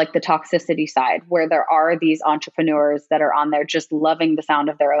lot of like the toxicity side where there are these entrepreneurs that are on there just loving the sound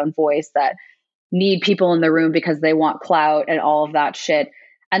of their own voice that need people in the room because they want clout and all of that shit.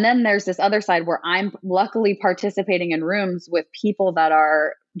 And then there's this other side where I'm luckily participating in rooms with people that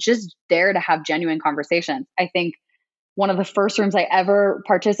are just there to have genuine conversations. I think one of the first rooms I ever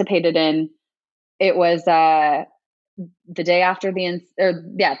participated in, it was the day after the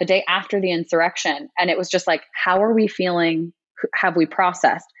insurrection. And it was just like, how are we feeling? Have we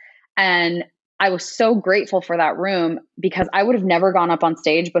processed? And I was so grateful for that room because I would have never gone up on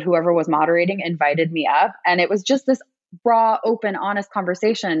stage, but whoever was moderating invited me up. And it was just this raw, open, honest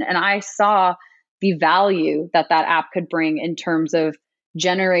conversation. And I saw the value that app could bring in terms of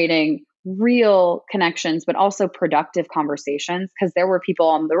generating real connections, but also productive conversations, because there were people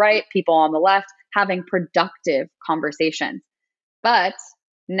on the right, people on the left having productive conversations. But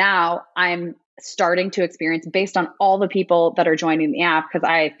now I'm starting to experience, based on all the people that are joining the app, because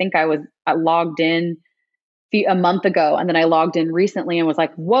I think I logged in a month ago, and then I logged in recently and was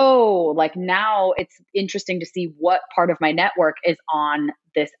like, whoa, like now it's interesting to see what part of my network is on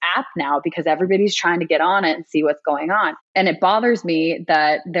this app now, because everybody's trying to get on it and see what's going on. And it bothers me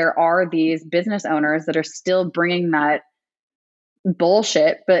that there are these business owners that are still bringing that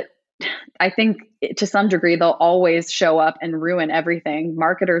bullshit, but I think to some degree, they'll always show up and ruin everything.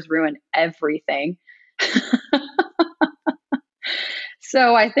 Marketers ruin everything.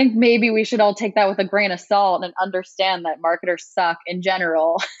 So I think maybe we should all take that with a grain of salt and understand that marketers suck in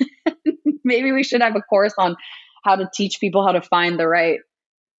general. Maybe we should have a course on how to teach people how to find the right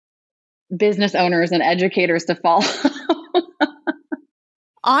business owners and educators to follow.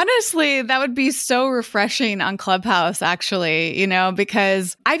 Honestly, that would be so refreshing on Clubhouse, actually,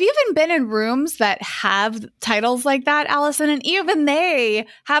 because I've even been in rooms that have titles like that, Allison, and even they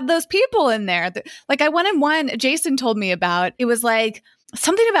have those people in there. Like I went in one Jason told me about, it was like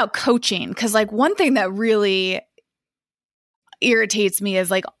something about coaching. Because like one thing that really irritates me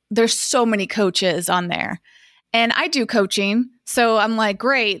is like there's so many coaches on there. And I do coaching. So I'm like,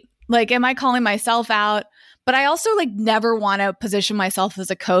 great. Like, am I calling myself out? But I also like never want to position myself as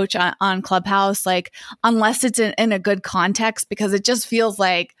a coach on Clubhouse, like unless it's in a good context, because it just feels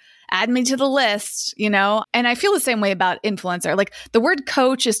like add me to the list, And I feel the same way about influencer. Like the word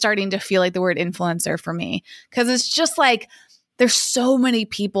coach is starting to feel like the word influencer for me, because it's just like there's so many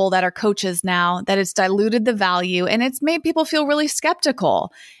people that are coaches now that it's diluted the value and it's made people feel really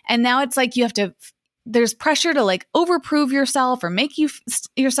skeptical. And now it's like you have to there's pressure to like overprove yourself or make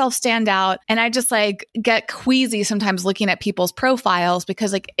yourself stand out. And I just like get queasy sometimes looking at people's profiles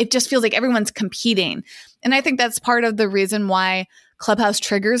because like it just feels like everyone's competing. And I think that's part of the reason why Clubhouse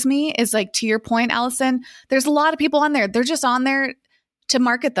triggers me is like, to your point, Allison, there's a lot of people on there. They're just on there to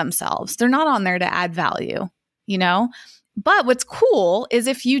market themselves. They're not on there to add value, But what's cool is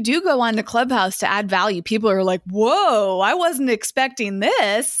if you do go on to Clubhouse to add value, people are like, whoa, I wasn't expecting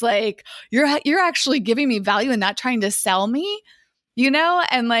this. Like you're actually giving me value and not trying to sell me,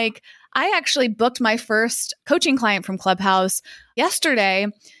 And like, I actually booked my first coaching client from Clubhouse yesterday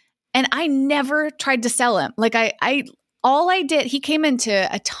and I never tried to sell him. Like all I did, he came into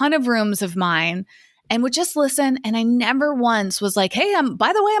a ton of rooms of mine and would just listen. And I never once was like, hey,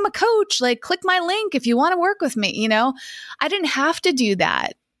 by the way, I'm a coach. Like, click my link if you want to work with me. I didn't have to do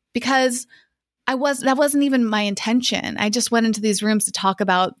that because that wasn't even my intention. I just went into these rooms to talk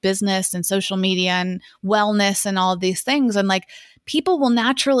about business and social media and wellness and all of these things. And like, people will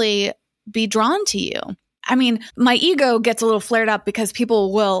naturally be drawn to you. I mean, my ego gets a little flared up because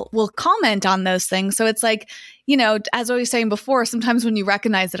people will comment on those things. So it's like, as I was saying before, sometimes when you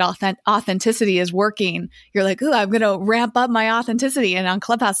recognize that authenticity is working, you're like, ooh, I'm going to ramp up my authenticity. And on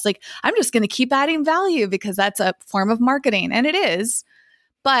Clubhouse, it's like, I'm just going to keep adding value because that's a form of marketing. And it is.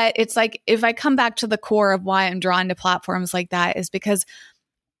 But it's like, if I come back to the core of why I'm drawn to platforms like that is because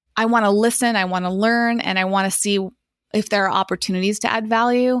I want to listen, I want to learn, and I want to see if there are opportunities to add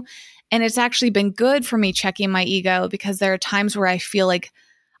value. And it's actually been good for me checking my ego because there are times where I feel like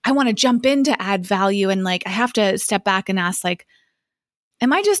I want to jump in to add value. And like, I have to step back and ask like,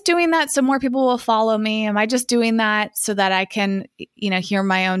 am I just doing that so more people will follow me? Am I just doing that so that I can, hear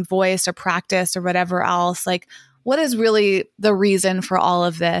my own voice or practice or whatever else? Like, what is really the reason for all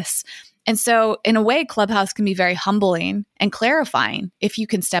of this? And so in a way, Clubhouse can be very humbling and clarifying if you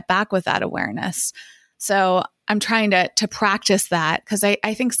can step back with that awareness. So I'm trying to practice that because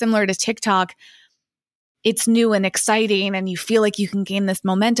I think similar to TikTok, it's new and exciting and you feel like you can gain this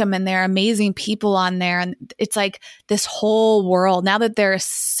momentum and there are amazing people on there. And it's like this whole world. Now that there are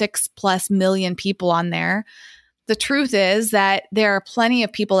 6+ million people on there, the truth is that there are plenty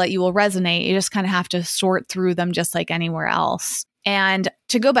of people that you will resonate. You just kind of have to sort through them just like anywhere else. And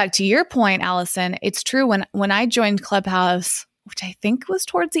to go back to your point, Allison, it's true. When I joined Clubhouse, which I think was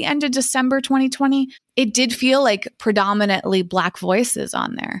towards the end of December 2020, it did feel like predominantly Black voices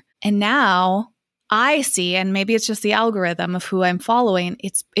on there. And now I see, and maybe it's just the algorithm of who I'm following,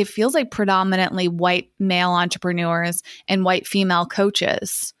 it feels like predominantly white male entrepreneurs and white female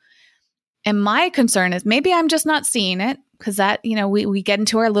coaches. And my concern is maybe I'm just not seeing it because that, we get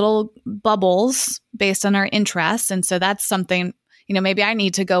into our little bubbles based on our interests. And so that's something, maybe I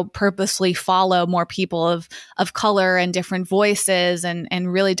need to go purposely follow more people of color and different voices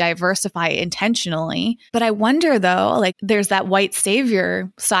and really diversify intentionally. But I wonder though, like there's that white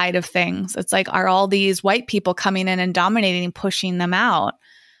savior side of things. It's like, are all these white people coming in and dominating and pushing them out?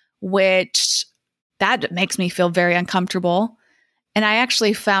 Which that makes me feel very uncomfortable. And I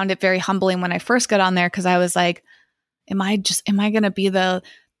actually found it very humbling when I first got on there because I was like, am I going to be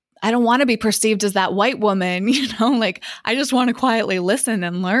I don't want to be perceived as that white woman, like I just want to quietly listen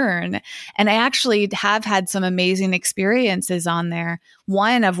and learn. And I actually have had some amazing experiences on there,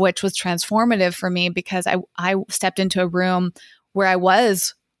 one of which was transformative for me because I stepped into a room where I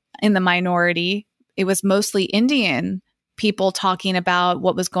was in the minority. It was mostly Indian people talking about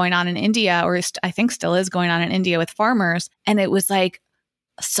what was going on in India, or I think still is going on in India with farmers. And it was like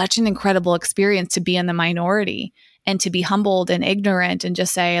such an incredible experience to be in the minority and to be humbled and ignorant and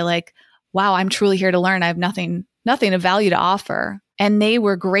just say like, wow, I'm truly here to learn. I have nothing of value to offer. And they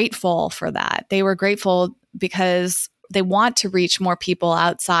were grateful for that. They were grateful because they want to reach more people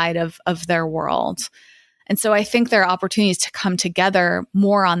outside of their world. And so I think there are opportunities to come together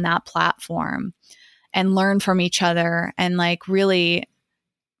more on that platform and learn from each other and like really,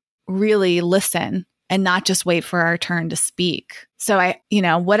 really listen and not just wait for our turn to speak. So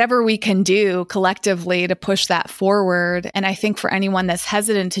whatever we can do collectively to push that forward. And I think for anyone that's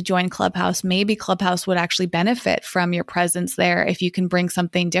hesitant to join Clubhouse, maybe Clubhouse would actually benefit from your presence there if you can bring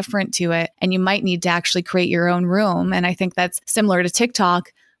something different to it. And you might need to actually create your own room. And I think that's similar to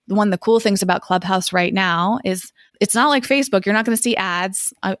TikTok. One of the cool things about Clubhouse right now is it's not like Facebook. You're not going to see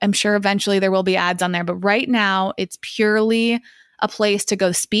ads. I'm sure eventually there will be ads on there, but right now it's purely a place to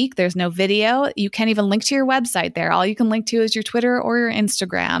go speak. There's no video. You can't even link to your website there. All you can link to is your Twitter or your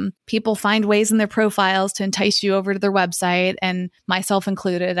Instagram. People find ways in their profiles to entice you over to their website, and myself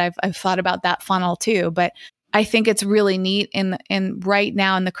included. I've thought about that funnel too, but I think it's really neat in right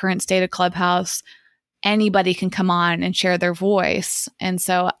now in the current state of Clubhouse, anybody can come on and share their voice. And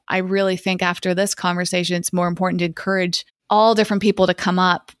so I really think after this conversation, it's more important to encourage all different people to come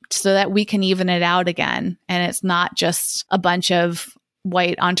up so that we can even it out again. And it's not just a bunch of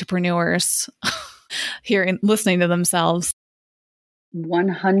white entrepreneurs here listening to themselves.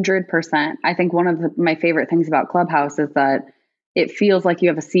 100%. I think one of my favorite things about Clubhouse is that it feels like you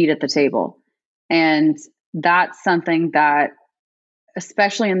have a seat at the table. And that's something that,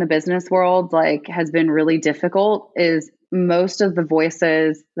 especially in the business world, like has been really difficult. Is most of the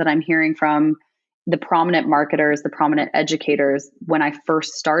voices that I'm hearing from the prominent marketers, the prominent educators, when I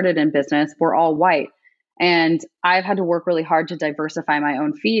first started in business, were all white. And I've had to work really hard to diversify my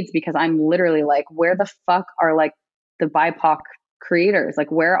own feeds because I'm literally like, where the fuck are like the BIPOC creators?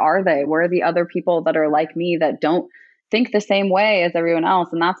 Like, where are they? Where are the other people that are like me that don't think the same way as everyone else?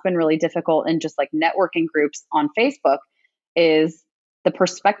 And that's been really difficult in just like networking groups on Facebook, is the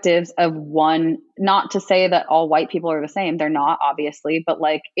perspectives of one, not to say that all white people are the same. They're not, obviously, but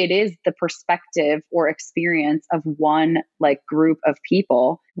like it is the perspective or experience of one like group of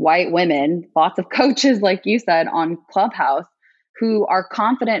people, white women, lots of coaches, like you said, on Clubhouse, who are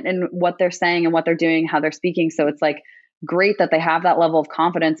confident in what they're saying and what they're doing, how they're speaking. So it's like great that they have that level of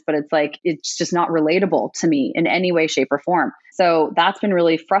confidence, but it's like, it's just not relatable to me in any way, shape, or form. So that's been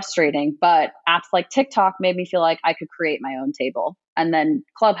really frustrating. But apps like TikTok made me feel like I could create my own table. And then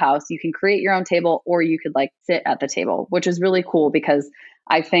Clubhouse, you can create your own table, or you could like sit at the table, which is really cool because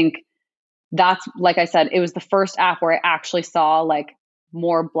I think that's, like I said, it was the first app where I actually saw like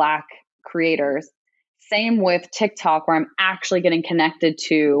more Black creators. Same with TikTok, where I'm actually getting connected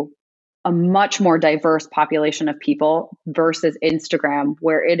to a much more diverse population of people versus Instagram,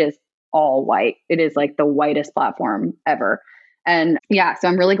 where it is all white. It is like the whitest platform ever. And yeah, so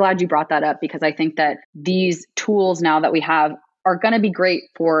I'm really glad you brought that up, because I think that these tools now that we have are going to be great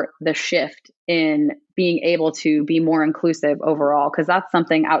for the shift in being able to be more inclusive overall, because that's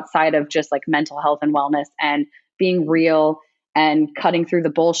something outside of just like mental health and wellness and being real and cutting through the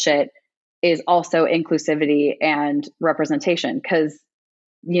bullshit is also inclusivity and representation. Because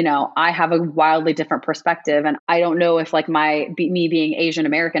I have a wildly different perspective. And I don't know if like me being Asian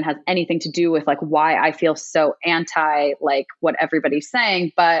American has anything to do with like why I feel so anti like what everybody's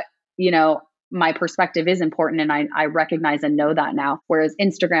saying. But, my perspective is important and I recognize and know that now. Whereas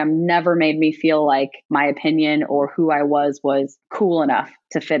Instagram never made me feel like my opinion or who I was cool enough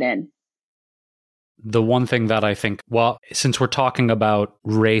to fit in. The one thing that I think, since we're talking about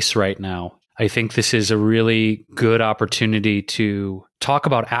race right now, I think this is a really good opportunity to talk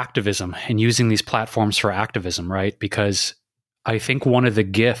about activism and using these platforms for activism, right? Because I think one of the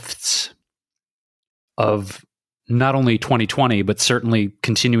gifts of not only 2020, but certainly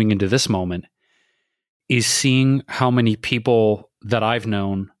continuing into this moment is seeing how many people that I've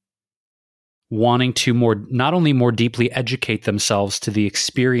known wanting to not only more deeply educate themselves to the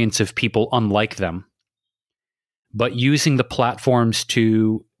experience of people unlike them, but using the platforms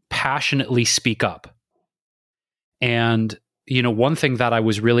to passionately speak up. And, one thing that I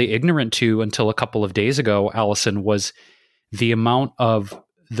was really ignorant to until a couple of days ago, Allison, was the amount of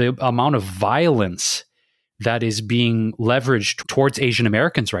violence that is being leveraged towards Asian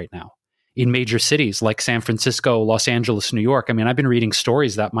Americans right now in major cities like San Francisco, Los Angeles, New York. I mean, I've been reading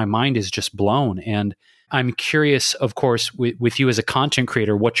stories that my mind is just blown. And I'm curious, of course, with you as a content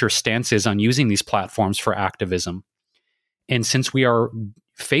creator, what your stance is on using these platforms for activism. And since we are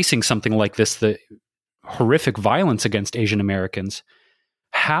facing something like this, the horrific violence against Asian Americans,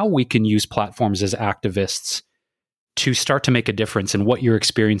 how we can use platforms as activists to start to make a difference, and what your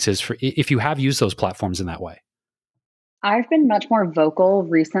experience is for if you have used those platforms in that way. I've been much more vocal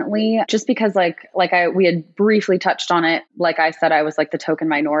recently just because we had briefly touched on it. Like I said, I was like the token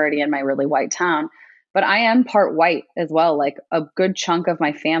minority in my really white town, but I am part white as well. Like a good chunk of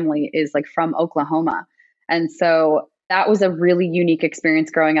my family is like from Oklahoma. And so that was a really unique experience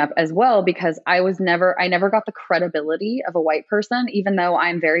growing up as well, because I never got the credibility of a white person, even though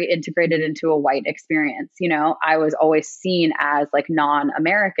I'm very integrated into a white experience. I was always seen as like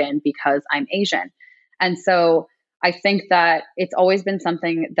non-American because I'm Asian. And so I think that it's always been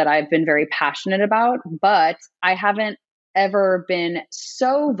something that I've been very passionate about, but I haven't ever been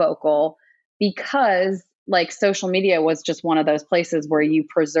so vocal because like social media was just one of those places where you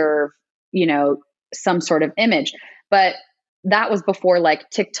preserve, some sort of image. But that was before like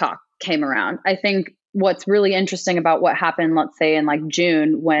TikTok came around. I think what's really interesting about what happened, let's say in like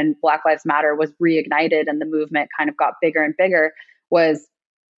June, when Black Lives Matter was reignited and the movement kind of got bigger and bigger, was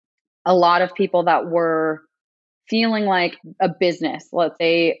a lot of people that were feeling like a business, let's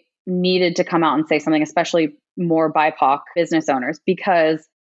say, needed to come out and say something, especially more BIPOC business owners, because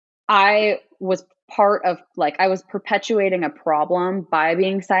I was part of I was perpetuating a problem by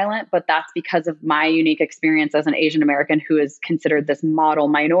being silent, but that's because of my unique experience as an Asian American who is considered this model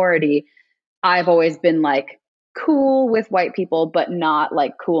minority. I've always been like cool with white people, but not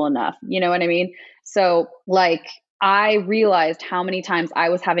like cool enough. You know what I mean? So I realized how many times I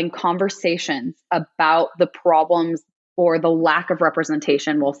was having conversations about the problems or the lack of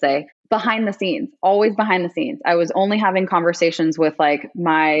representation, we'll say, behind the scenes, always behind the scenes. I was only having conversations with like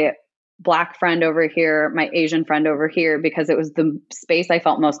my Black friend over here, my Asian friend over here, because it was the space I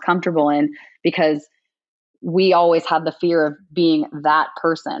felt most comfortable in, because we always had the fear of being that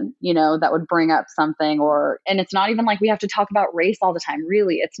person, that would bring up something and it's not even like we have to talk about race all the time.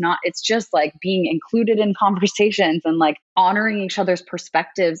 Really, it's not. It's just like being included in conversations and like honoring each other's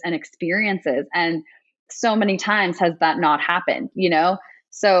perspectives and experiences. And so many times has that not happened,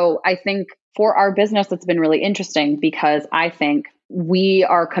 So I think for our business, it's been really interesting because I think we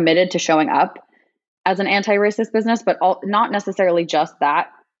are committed to showing up as an anti-racist business, but not necessarily just that.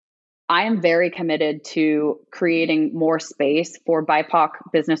 I am very committed to creating more space for BIPOC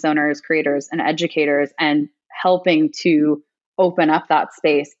business owners, creators, and educators, and helping to open up that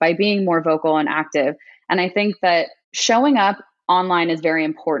space by being more vocal and active. And I think that showing up online is very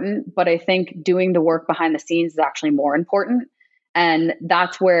important, but I think doing the work behind the scenes is actually more important. And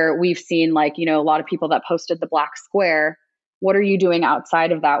that's where we've seen a lot of people that posted the Black Square. What are you doing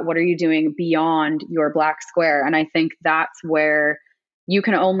outside of that? What are you doing beyond your Black Square? And I think that's where you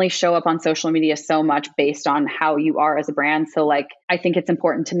can only show up on social media so much based on how you are as a brand. So I think it's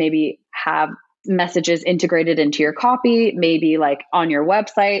important to maybe have messages integrated into your copy, maybe on your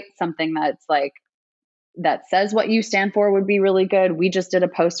website, something that's that says what you stand for would be really good. We just did a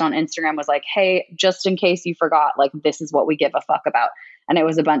post on Instagram, was hey, just in case you forgot, this is what we give a fuck about. And it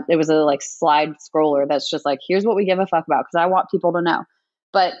was a slide scroller that's just here's what we give a fuck about, because I want people to know.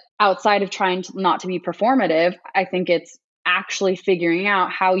 But outside of trying not to be performative, I think it's actually figuring out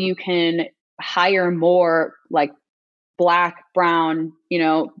how you can hire more Black, brown,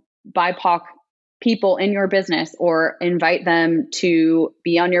 BIPOC people in your business or invite them to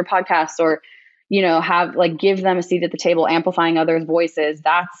be on your podcast or, have like give them a seat at the table, amplifying others' voices.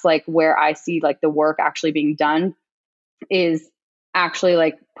 That's like where I see like the work actually being done, is actually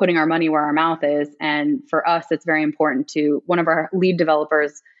like putting our money where our mouth is. And for us, it's very important to, one of our lead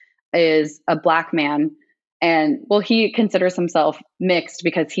developers is a Black man. And well, he considers himself mixed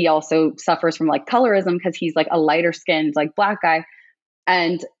because he also suffers from like colorism because he's like a lighter skinned, like Black guy.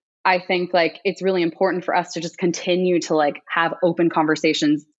 And I think like it's really important for us to just continue to like have open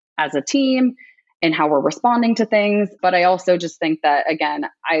conversations as a team and how we're responding to things. But I also just think that, again,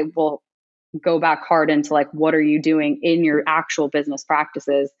 I will go back hard into like, what are you doing in your actual business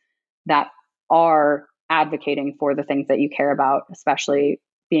practices that are advocating for the things that you care about, especially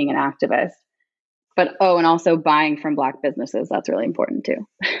being an activist. But, and also buying from Black businesses. That's really important too.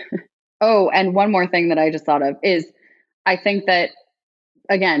 And one more thing that I just thought of is I think that,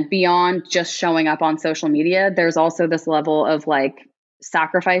 again, beyond just showing up on social media, there's also this level of like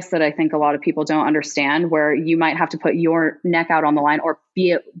sacrifice that I think a lot of people don't understand, where you might have to put your neck out on the line or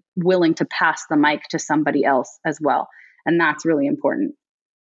be willing to pass the mic to somebody else as well. And that's really important.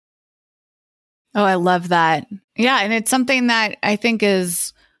 Oh, I love that. Yeah. And it's something that I think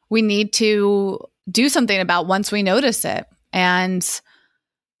is we need to do something about once we notice it. And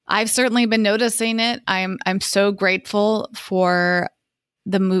I've certainly been noticing it. I'm so grateful for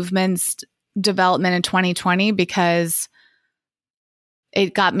the movement's development in 2020 because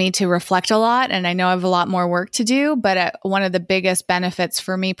it got me to reflect a lot. And I know I have a lot more work to do, but one of the biggest benefits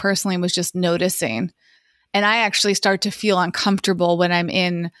for me personally was just noticing. And I actually start to feel uncomfortable when I'm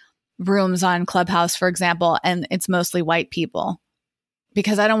in rooms on Clubhouse, for example, and it's mostly white people,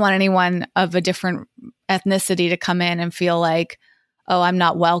 because I don't want anyone of a different ethnicity to come in and feel like, oh, I'm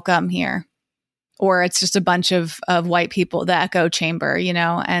not welcome here. Or it's just a bunch of white people, the echo chamber,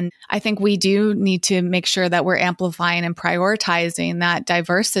 And I think we do need to make sure that we're amplifying and prioritizing that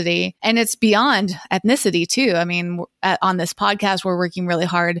diversity. And it's beyond ethnicity too. I mean, on this podcast, we're working really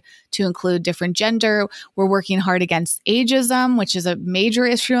hard to include different gender. We're working hard against ageism, which is a major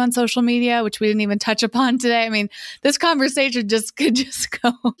issue on social media, which we didn't even touch upon today. I mean, this conversation could just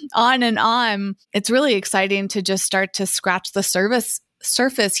go on and on. It's really exciting to just start to scratch the surface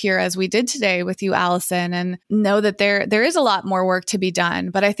here as we did today with you, Allison, and know that there is a lot more work to be done.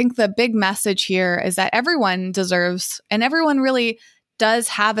 But I think the big message here is that everyone deserves, and everyone really does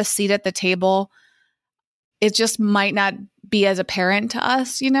have a seat at the table. It just might not be as apparent to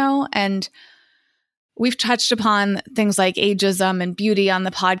us, and we've touched upon things like ageism and beauty on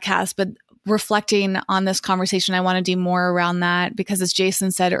the podcast, but reflecting on this conversation, I want to do more around that because, as Jason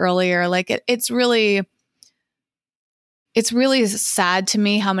said earlier, like it's really sad to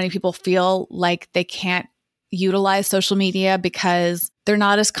me how many people feel like they can't utilize social media because they're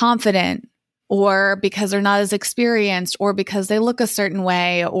not as confident, or because they're not as experienced, or because they look a certain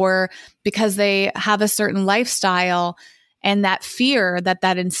way, or because they have a certain lifestyle, and that fear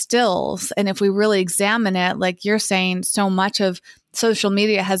that instills. And if we really examine it, like you're saying, so much of social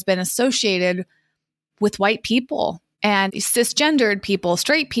media has been associated with white people and cisgendered people,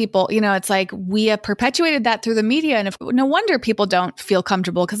 straight people. It's like we have perpetuated that through the media. And no wonder people don't feel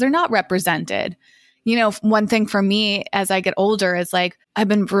comfortable because they're not represented. One thing for me as I get older is like I've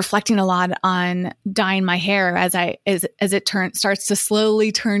been reflecting a lot on dyeing my hair as it starts to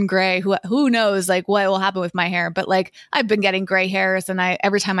slowly turn gray. Who knows like what will happen with my hair? But like I've been getting gray hairs, and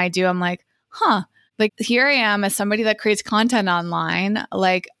every time I do, I'm like, like here I am as somebody that creates content online.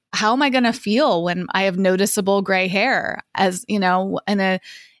 Like, how am I going to feel when I have noticeable gray hair, as in a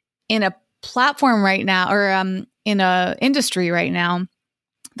platform right now, or in a industry right now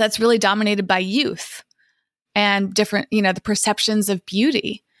that's really dominated by youth and different, the perceptions of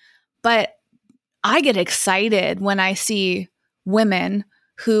beauty. But I get excited when I see women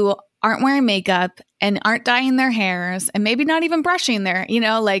who aren't wearing makeup and aren't dyeing their hairs and maybe not even brushing their,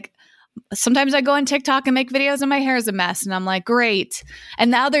 like sometimes I go on TikTok and make videos and my hair is a mess, and I'm like, great. And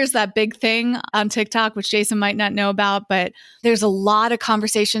now there's that big thing on TikTok, which Jason might not know about, but there's a lot of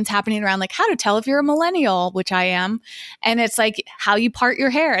conversations happening around like how to tell if you're a millennial, which I am. And it's like how you part your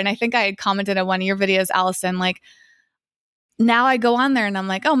hair. And I think I had commented on one of your videos, Allison, like now I go on there and I'm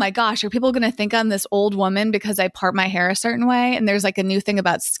like, oh my gosh, are people going to think I'm this old woman because I part my hair a certain way? And there's like a new thing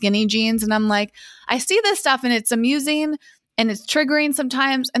about skinny jeans. And I'm like, I see this stuff and it's amusing and it's triggering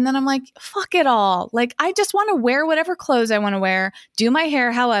sometimes. And then I'm like, fuck it all. Like, I just want to wear whatever clothes I want to wear, do my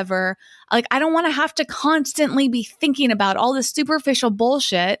hair however. Like, I don't want to have to constantly be thinking about all this superficial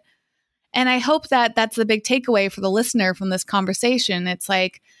bullshit. And I hope that that's the big takeaway for the listener from this conversation. It's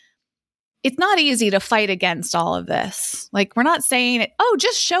like, it's not easy to fight against all of this. Like, we're not saying, oh,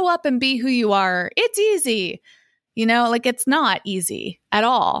 just show up and be who you are. It's easy. Like, it's not easy at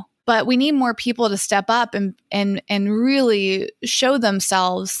all. But we need more people to step up and really show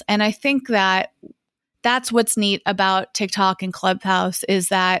themselves. And I think that that's what's neat about TikTok and Clubhouse, is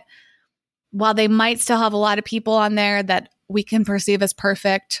that while they might still have a lot of people on there that we can perceive as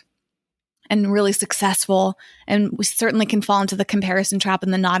perfect and really successful, and we certainly can fall into the comparison trap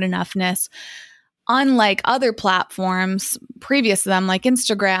and the not enoughness, unlike other platforms previous to them, like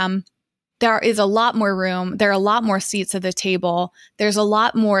Instagram, there is a lot more room. There are a lot more seats at the table. There's a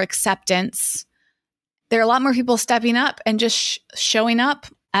lot more acceptance. There are a lot more people stepping up and just showing up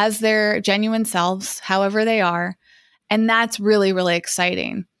as their genuine selves, however they are. And that's really, really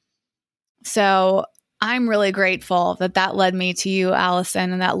exciting. So I'm really grateful that led me to you,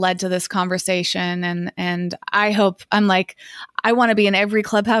 Allison, and that led to this conversation. And I hope, I want to be in every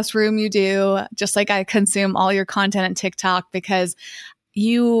Clubhouse room you do, just like I consume all your content on TikTok, because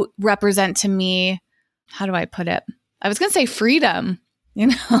you represent to me, how do I put it? I was going to say freedom,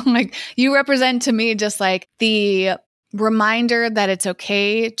 like you represent to me just like the reminder that it's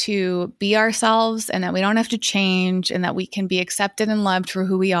okay to be ourselves and that we don't have to change and that we can be accepted and loved for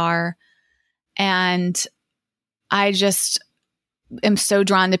who we are. And I just am so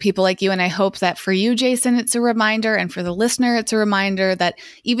drawn to people like you. And I hope that for you, Jason, it's a reminder. And for the listener, it's a reminder that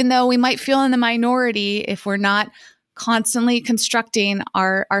even though we might feel in the minority, if we're not constantly constructing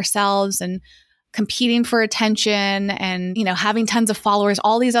ourselves and competing for attention and, having tons of followers,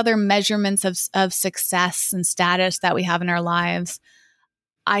 all these other measurements of success and status that we have in our lives,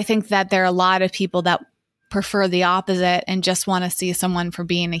 I think that there are a lot of people that prefer the opposite and just want to see someone for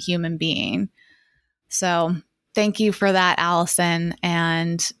being a human being. So thank you for that, Allison.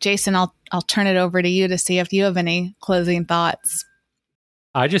 And Jason, I'll turn it over to you to see if you have any closing thoughts.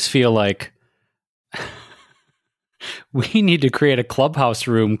 I just feel like we need to create a Clubhouse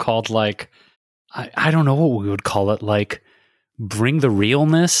room called I don't know what we would call it, bring the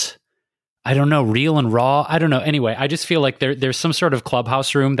realness. I don't know, real and raw. I don't know. Anyway, I just feel like there's some sort of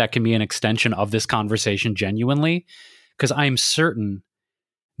Clubhouse room that can be an extension of this conversation genuinely, because I'm certain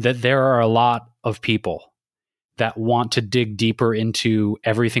that there are a lot of people that want to dig deeper into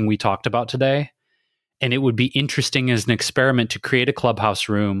everything we talked about today. And it would be interesting as an experiment to create a Clubhouse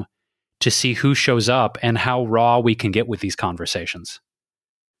room to see who shows up and how raw we can get with these conversations.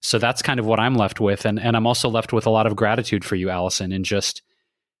 So that's kind of what I'm left with. And I'm also left with a lot of gratitude for you, Allison, and just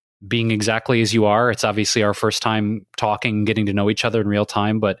being exactly as you are. It's obviously our first time talking, getting to know each other in real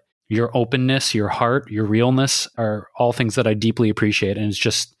time, but your openness, your heart, your realness are all things that I deeply appreciate. And it's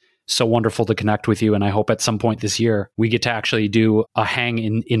just so wonderful to connect with you. And I hope at some point this year, we get to actually do a hang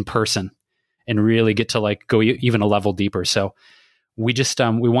in person and really get to go even a level deeper. So we just,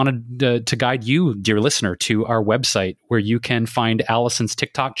 we wanted to guide you, dear listener, to our website where you can find Allison's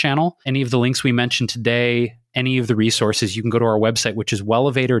TikTok channel, any of the links we mentioned today, any of the resources. You can go to our website, which is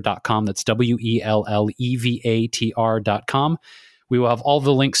wellevatr.com. That's WELLEVATR.com. We will have all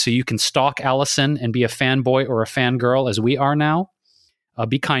the links so you can stalk Allison and be a fanboy or a fangirl as we are now.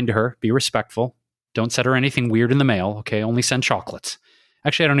 Be kind to her. Be respectful. Don't send her anything weird in the mail. Okay. Only send chocolates.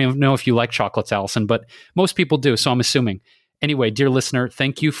 Actually, I don't even know if you like chocolates, Allison, but most people do. So I'm assuming. Anyway, dear listener,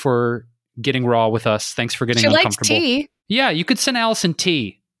 thank you for getting raw with us. Thanks for getting uncomfortable. She likes tea. Yeah, you could send Allison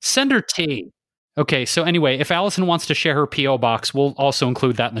tea. Send her tea. Okay, so anyway, if Allison wants to share her P.O. box, we'll also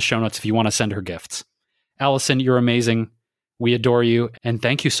include that in the show notes if you want to send her gifts. Allison, you're amazing. We adore you. And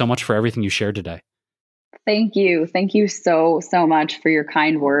thank you so much for everything you shared today. Thank you. Thank you so much for your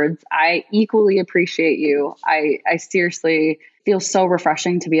kind words. I equally appreciate you. I seriously feel so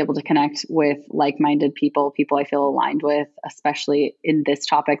refreshing to be able to connect with like-minded people I feel aligned with, especially in this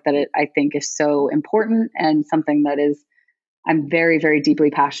topic that I think is so important and something that I'm very, very deeply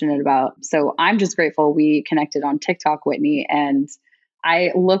passionate about. So I'm just grateful we connected on TikTok, Whitney, and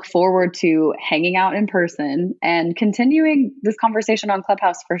I look forward to hanging out in person and continuing this conversation on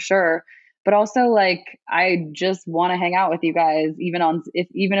Clubhouse for sure. But also, I just want to hang out with you guys, even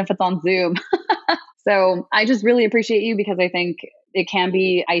if it's on Zoom. So I just really appreciate you, because I think it can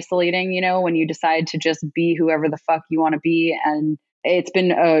be isolating, when you decide to just be whoever the fuck you want to be. And it's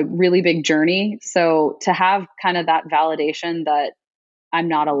been a really big journey. So to have kind of that validation that I'm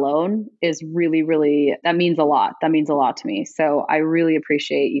not alone is really, really, that means a lot. That means a lot to me. So I really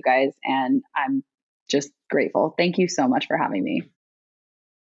appreciate you guys, and I'm just grateful. Thank you so much for having me.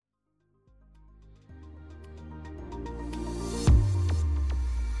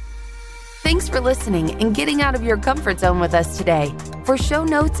 Thanks for listening and getting out of your comfort zone with us today. For show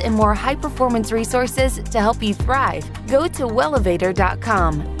notes and more high-performance resources to help you thrive, go to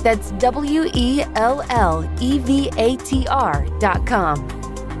wellevatr.com. That's WELLEVATR.com.